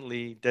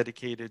importantly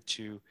dedicated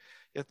to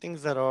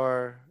things that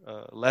are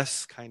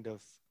less kind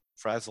of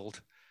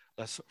frazzled,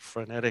 less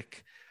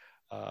frenetic,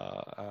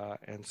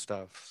 and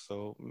stuff.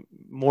 So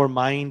more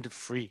mind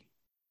free.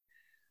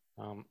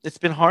 It's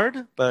been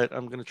hard, but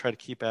I'm going to try to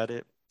keep at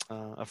it.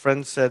 A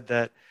friend said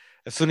that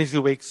as soon as he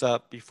wakes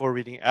up, before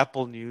reading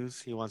Apple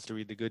News, he wants to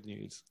read the good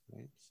news.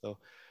 Right? So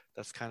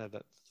that's kind of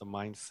the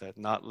mindset,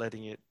 not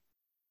letting it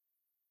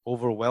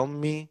overwhelm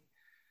me,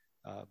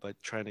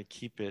 but trying to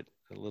keep it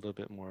a little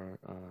bit more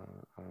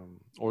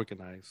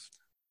organized.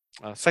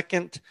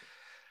 Second,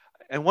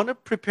 I want to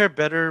prepare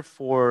better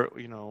for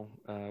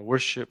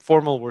worship,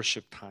 formal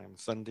worship time,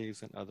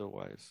 Sundays and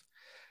otherwise.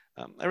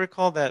 I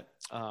recall that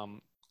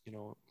you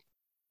know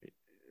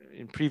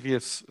in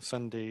previous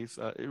Sundays,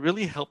 it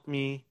really helped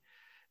me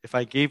if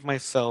I gave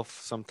myself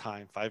some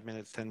time, 5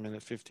 minutes, 10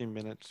 minutes, 15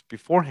 minutes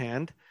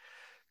beforehand,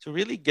 to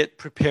really get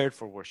prepared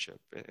for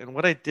worship. And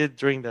what I did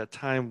during that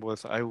time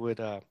was I would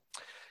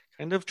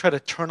kind of try to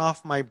turn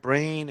off my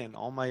brain and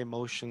all my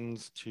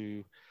emotions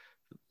to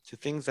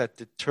things that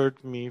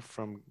deterred me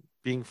from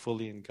being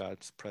fully in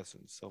God's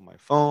presence. So my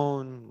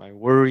phone, my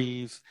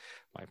worries,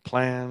 my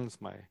plans,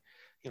 my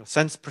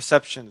sense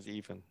perceptions,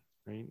 even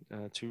right,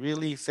 to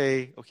really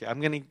say, okay, I'm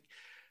going to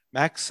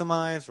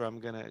maximize or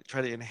I'm going to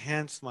try to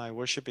enhance my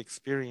worship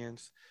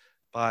experience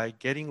by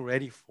getting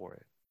ready for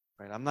it.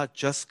 Right, I'm not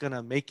just going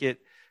to make it,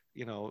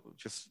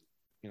 just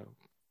you know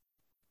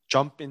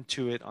jump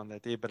into it on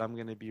that day, but I'm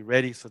going to be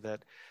ready so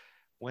that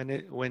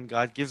when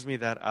God gives me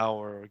that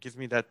hour or gives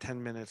me that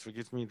 10 minutes or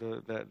gives me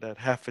that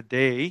half a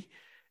day,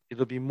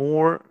 it'll be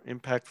more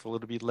impactful.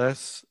 It'll be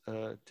less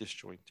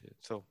disjointed.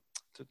 So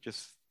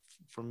just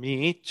for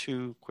me,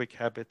 2 quick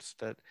habits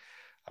that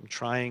I'm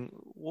trying.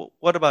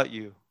 What about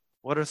you?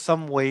 What are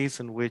some ways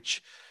in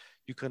which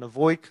you can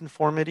avoid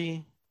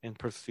conformity and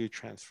pursue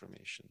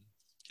transformation?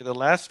 Okay, the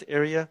last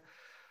area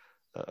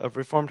of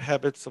reformed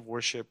habits of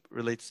worship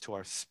relates to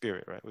our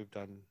spirit, right? We've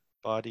done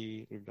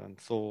body, we've done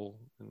soul,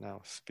 and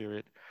now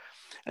spirit.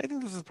 I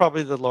think this is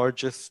probably the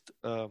largest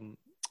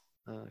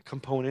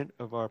component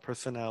of our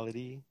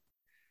personality,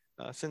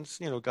 since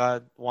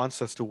God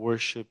wants us to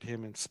worship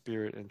Him in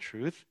spirit and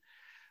truth.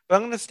 But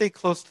I'm going to stay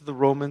close to the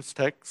Romans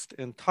text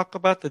and talk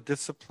about the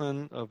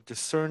discipline of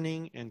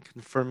discerning and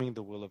confirming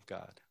the will of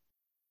God,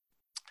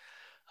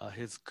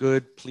 His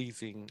good,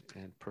 pleasing,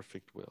 and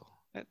perfect will.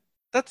 And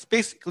that's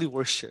basically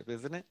worship,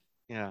 isn't it?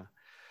 Yeah.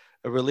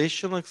 A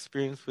relational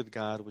experience with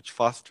God which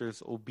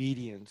fosters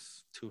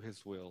obedience to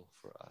His will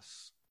for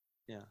us.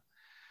 Yeah.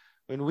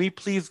 When we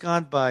please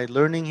God by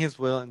learning His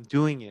will and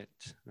doing it,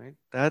 right?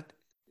 That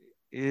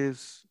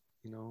is,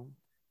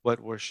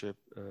 what worship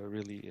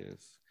really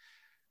is.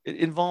 It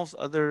involves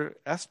other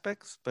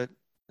aspects, but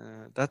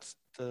that's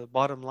the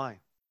bottom line.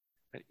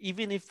 Right?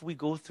 Even if we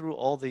go through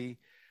all the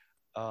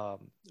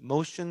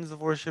motions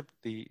of worship,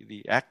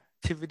 the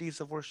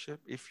activities of worship,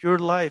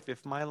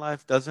 if my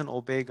life doesn't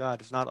obey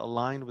God, is not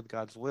aligned with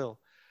God's will,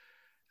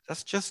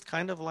 that's just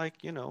kind of like,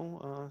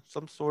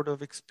 some sort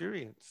of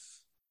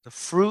experience. The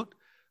fruit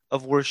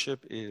of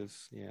worship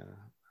is,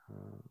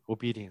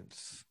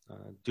 obedience,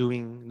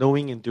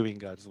 knowing and doing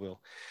God's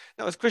will.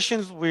 Now, as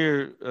Christians,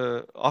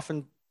 we're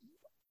often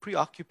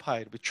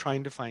preoccupied with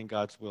trying to find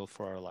God's will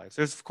for our lives.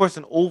 There's, of course,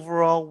 an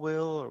overall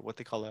will, or what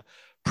they call a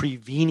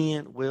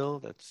prevenient will,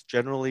 that's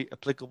generally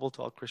applicable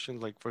to all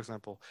Christians. Like, for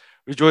example,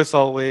 rejoice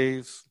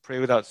always, pray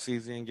without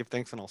ceasing, give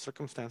thanks in all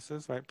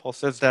circumstances, right? Paul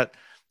says that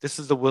this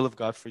is the will of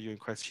God for you in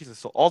Christ Jesus.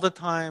 So all the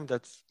time,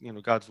 that's,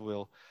 God's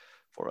will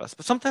for us.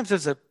 But sometimes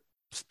there's a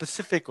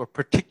specific or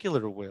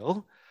particular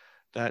will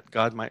that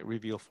God might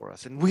reveal for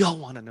us. And we all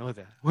want to know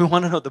that. We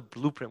want to know the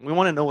blueprint. We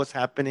want to know what's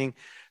happening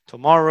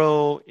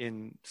tomorrow,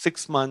 in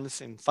 6 months,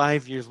 in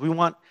 5 years. We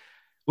want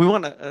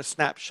a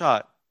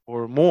snapshot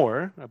or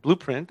more, a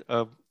blueprint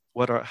of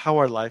how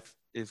our life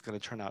is going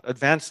to turn out.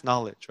 Advanced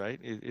knowledge, right,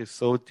 is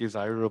so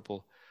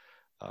desirable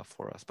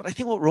for us. But I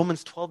think what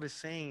Romans 12 is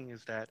saying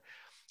is that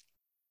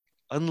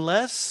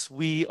unless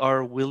we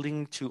are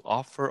willing to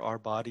offer our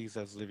bodies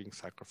as living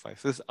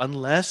sacrifices,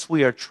 unless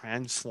we are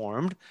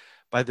transformed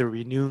by the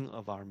renewing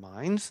of our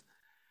minds,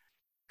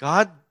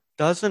 God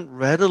doesn't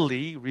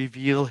readily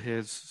reveal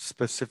His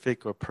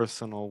specific or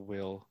personal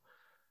will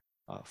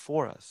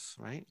for us,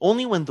 right?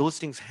 Only when those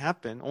things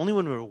happen, only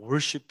when we're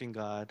worshiping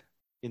God,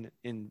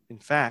 in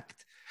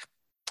fact,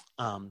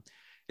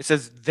 it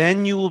says,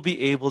 then you will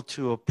be able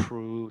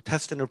to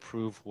test and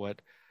approve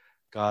what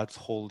God's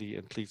holy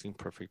and pleasing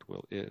perfect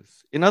will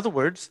is. In other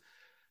words,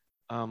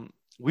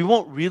 we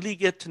won't really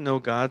get to know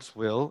God's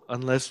will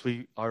unless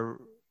we are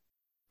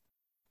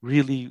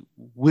really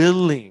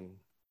willing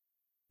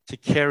to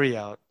carry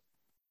out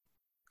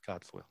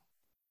God's will.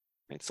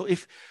 Right? So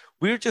if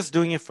we're just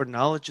doing it for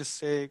knowledge's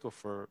sake or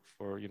for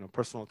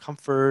personal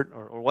comfort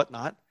or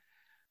whatnot,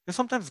 then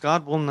sometimes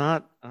God will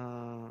not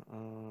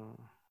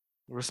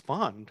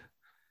respond,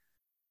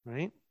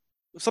 right?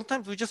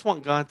 sometimes we just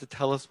want God to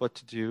tell us what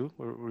to do.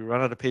 We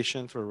run out of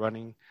patience.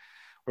 We're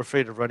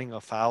afraid of running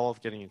afoul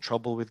of getting in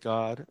trouble with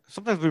God.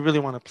 Sometimes we really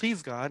want to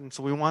please God, and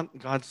so we want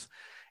God's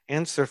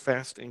answer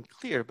fast and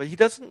clear. But He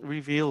doesn't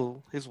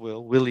reveal His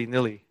will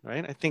willy-nilly,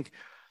 right? I think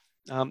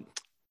um,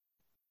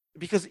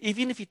 because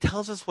even if He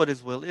tells us what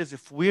His will is,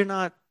 if we're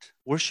not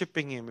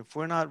worshiping Him, if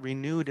we're not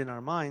renewed in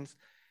our minds,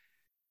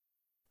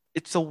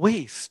 it's a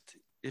waste,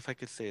 if I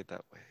could say it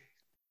that way,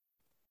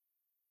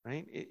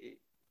 right?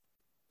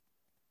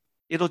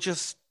 It'll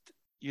just,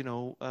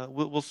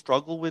 we'll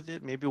struggle with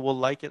it. Maybe we'll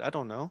like it. I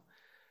don't know.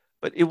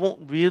 But it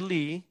won't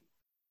really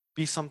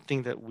be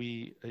something that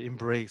we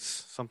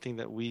embrace, something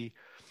that we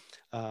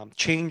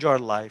change our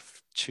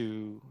life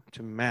to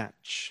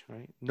match,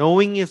 right?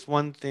 Knowing is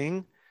one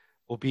thing,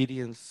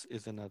 obedience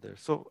is another.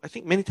 So I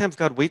think many times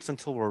God waits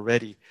until we're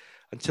ready,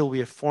 until we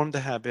have formed the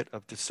habit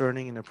of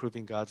discerning and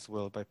approving God's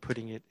will by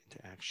putting it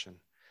into action.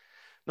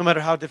 No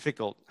matter how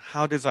difficult,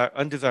 how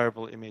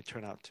undesirable it may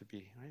turn out to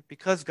be, right?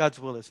 Because God's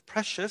will is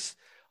precious,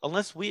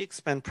 unless we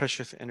expend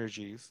precious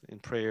energies in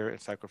prayer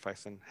and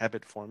sacrifice and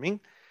habit forming,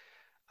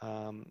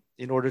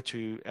 in order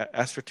to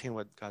ascertain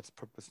what God's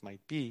purpose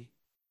might be,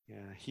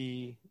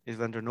 He is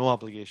under no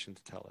obligation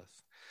to tell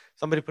us.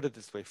 Somebody put it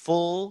this way: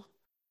 full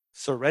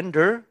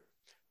surrender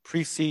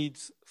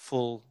precedes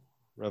full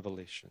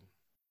revelation.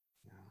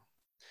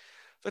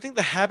 So I think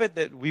the habit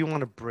that we want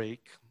to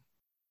break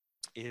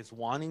is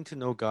wanting to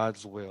know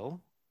God's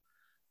will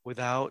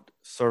without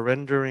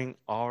surrendering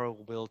our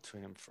will to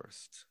Him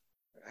first.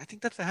 I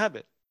think that's a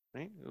habit,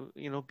 right?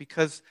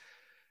 Because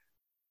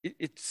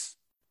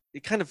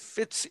it kind of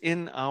fits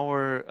in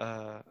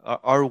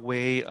our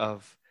way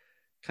of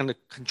kind of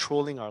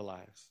controlling our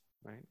lives,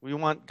 right? We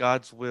want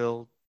God's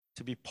will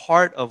to be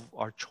part of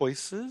our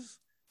choices,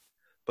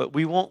 but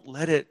we won't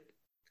let it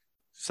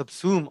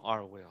subsume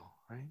our will,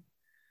 right?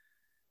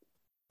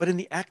 But in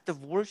the act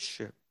of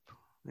worship,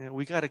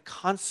 we got to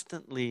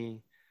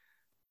constantly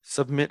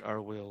submit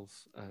our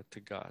wills to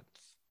God's.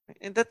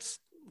 And that's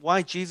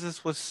why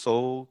Jesus was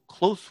so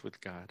close with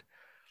God.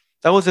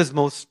 That was his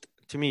most,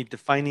 to me,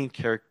 defining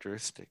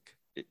characteristic.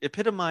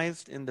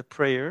 Epitomized in the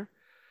prayer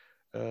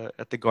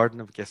at the Garden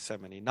of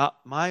Gethsemane. Not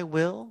my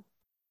will,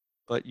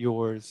 but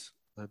yours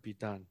be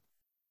done.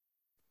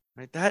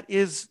 Right? That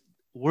is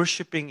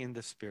worshiping in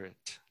the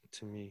Spirit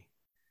to me.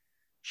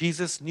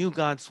 Jesus knew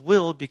God's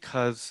will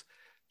because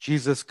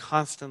Jesus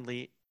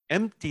constantly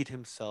emptied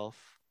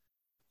himself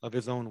of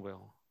his own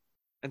will.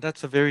 And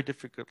that's a very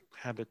difficult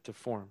habit to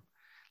form.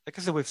 Like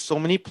I said, we have so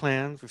many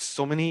plans, we have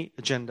so many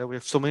agenda, we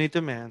have so many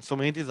demands, so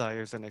many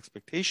desires and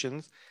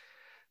expectations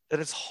that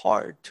it's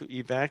hard to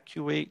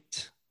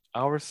evacuate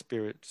our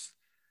spirits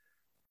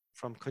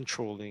from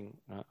controlling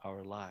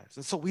our lives.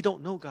 And so we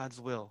don't know God's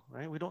will,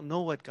 right? We don't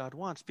know what God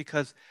wants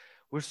because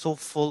we're so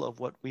full of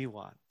what we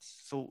want.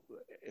 So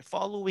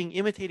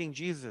imitating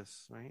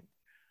Jesus, right,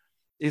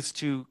 is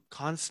to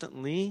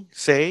constantly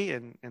say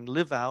and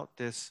live out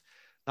this,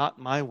 not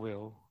my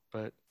will,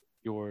 but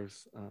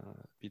yours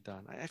be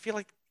done. I feel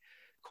like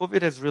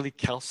COVID has really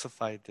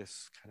calcified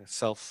this kind of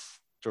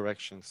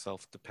self-direction,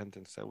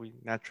 self-dependence that we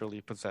naturally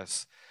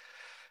possess.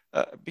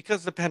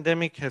 Because the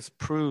pandemic has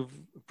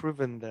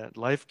proven that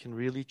life can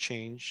really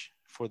change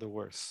for the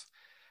worse.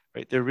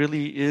 Right? There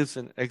really is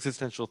an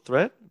existential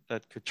threat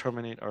that could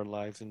terminate our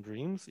lives and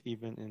dreams,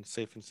 even in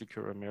safe and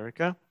secure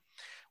America.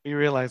 We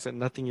realize that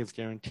nothing is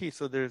guaranteed.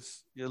 So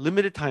there's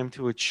limited time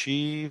to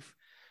achieve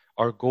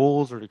our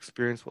goals or to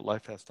experience what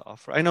life has to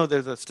offer. I know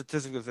there's a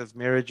statistic that says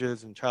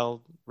marriages and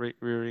child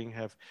rearing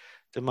have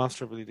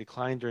demonstrably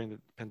declined during the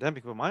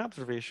pandemic, but my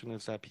observation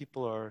is that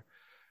people are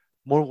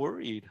more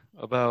worried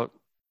about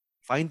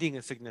finding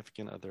a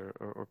significant other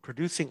or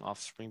producing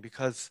offspring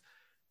because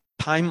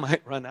time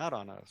might run out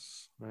on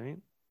us, right?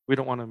 We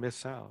don't want to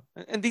miss out.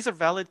 And these are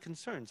valid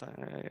concerns.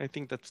 I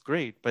think that's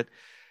great, but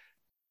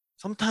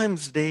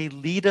sometimes they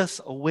lead us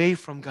away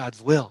from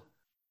God's will.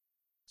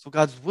 So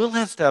God's will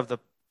has to have the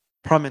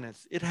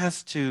prominence. It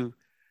has to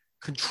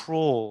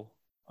control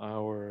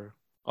our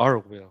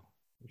will,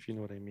 if you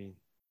know what I mean.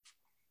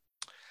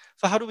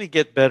 So how do we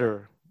get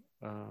better?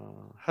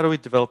 How do we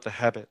develop the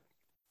habit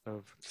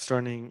of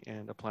discerning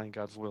and applying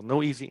God's will?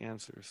 No easy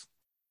answers.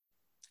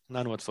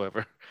 None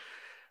whatsoever.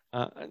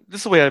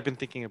 This is the way I've been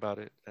thinking about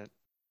it. That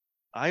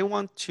I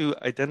want to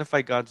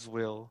identify God's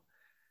will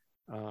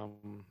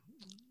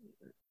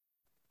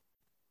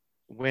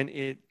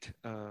when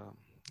I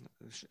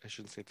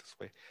shouldn't say it this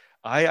way.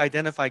 I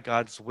identify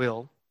God's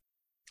will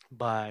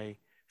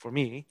for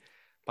me,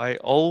 by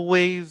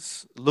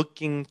always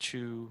looking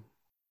to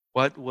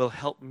what will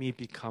help me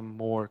become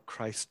more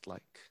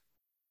Christ-like.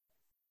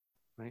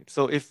 Right?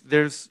 So if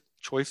there's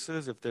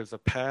choices, if there's a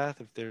path,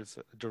 if there's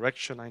a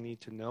direction I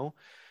need to know,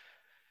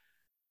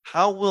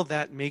 how will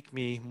that make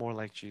me more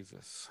like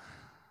Jesus?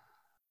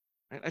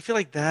 Right? I feel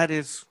like that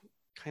is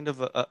kind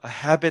of a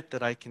habit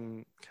that I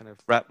can kind of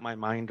wrap my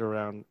mind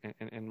around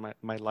and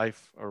my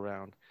life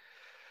around.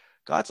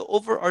 God's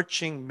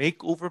overarching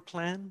makeover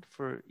plan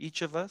for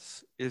each of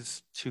us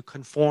is to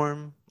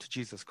conform to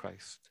Jesus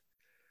Christ.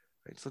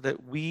 right? So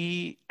that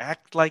we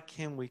act like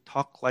him, we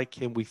talk like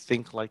him, we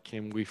think like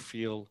him, we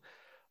feel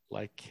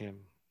like him,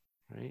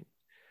 right?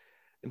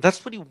 And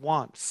that's what he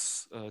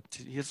wants.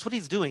 That's what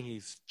he's doing.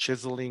 He's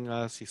chiseling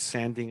us, he's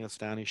sanding us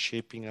down, he's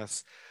shaping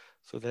us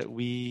so that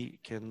we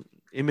can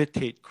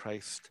imitate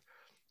Christ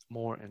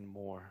more and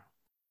more,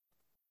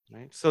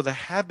 right? So the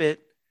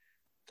habit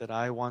that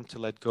I want to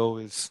let go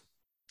is,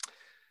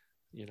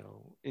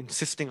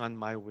 insisting on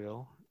my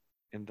will.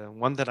 And the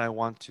one that I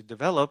want to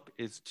develop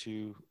is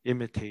to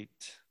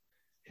imitate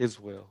his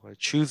will, right?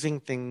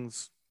 Choosing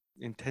things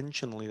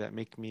intentionally that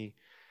make me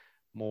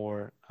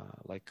more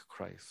like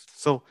Christ.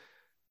 So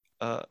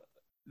uh,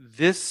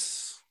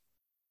 this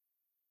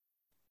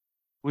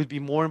would be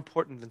more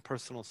important than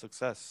personal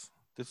success.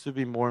 This would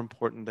be more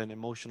important than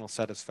emotional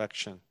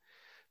satisfaction.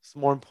 It's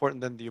more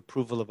important than the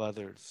approval of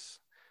others.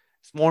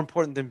 It's more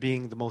important than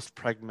being the most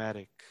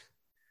pragmatic,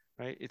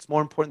 right? It's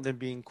more important than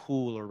being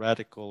cool or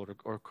radical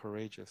or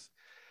courageous.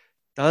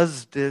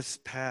 Does this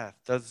path,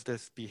 does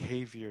this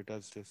behavior,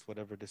 does this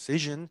whatever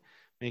decision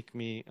make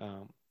me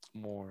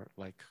more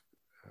like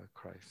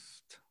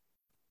Christ?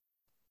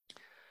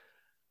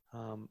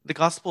 The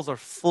Gospels are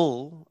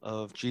full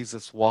of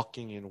Jesus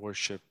walking in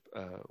worship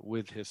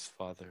with his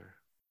Father,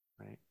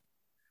 right?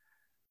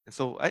 And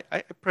so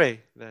I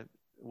pray that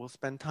we'll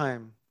spend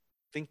time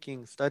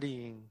thinking,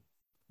 studying,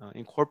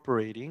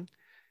 incorporating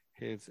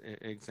his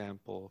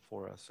example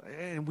for us.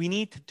 And we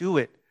need to do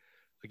it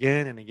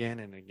again and again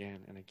and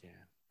again and again,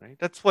 right?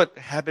 That's what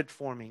habit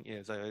forming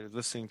is. I was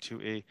listening to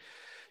a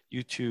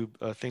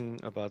YouTube thing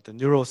about the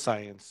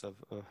neuroscience of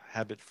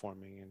habit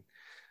forming and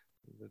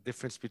the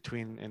difference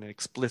between an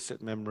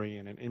explicit memory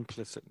and an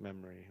implicit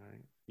memory,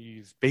 right? You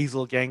use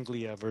basal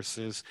ganglia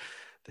versus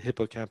the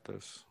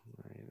hippocampus,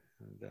 right?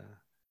 And,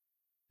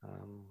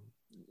 um,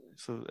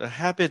 so a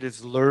habit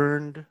is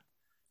learned,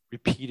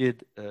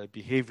 repeated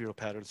behavioral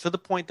patterns to the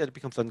point that it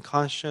becomes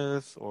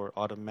unconscious or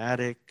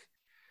automatic,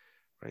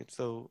 right?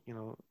 So,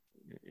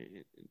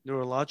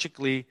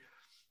 neurologically,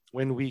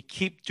 when we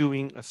keep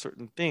doing a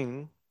certain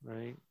thing,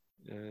 right?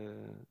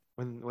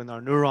 When our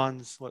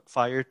neurons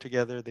fire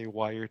together, they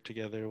wire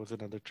together was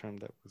another term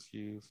that was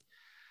used.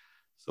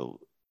 So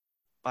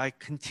by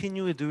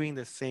continually doing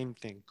the same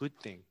thing, good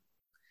thing,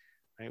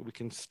 right? We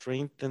can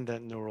strengthen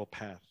that neural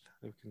path.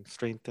 We can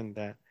strengthen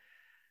that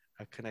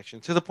connection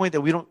to the point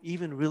that we don't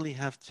even really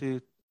have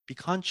to be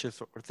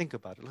conscious or think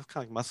about it. It's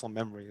kind of like muscle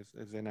memory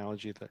is the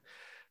analogy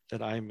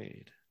that I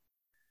made.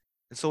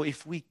 And so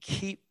if we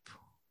keep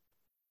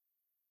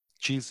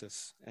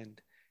Jesus and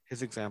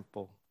his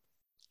example,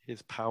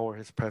 his power,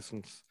 his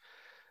presence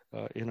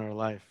in our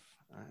life,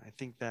 I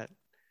think that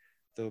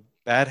the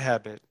bad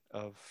habit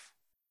of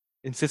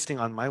insisting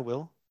on my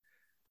will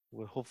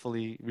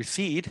hopefully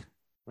recede,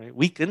 right,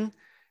 weaken,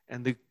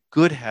 and the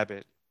good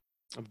habit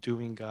of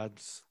doing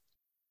God's,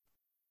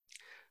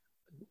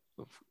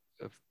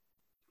 of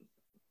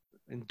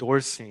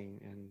endorsing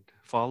and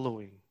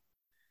following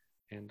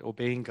and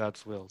obeying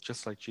God's will,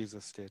 just like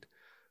Jesus did,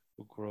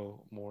 will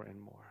grow more and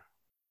more.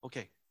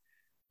 Okay,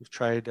 we've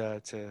tried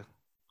to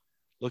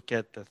look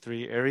at the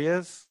three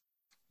areas,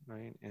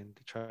 right, and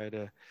to try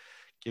to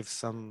give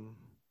some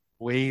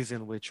ways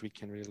in which we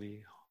can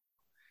really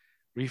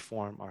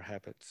reform our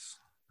habits.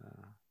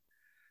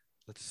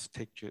 Let's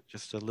take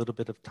just a little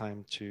bit of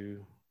time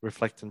to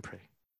reflect and pray.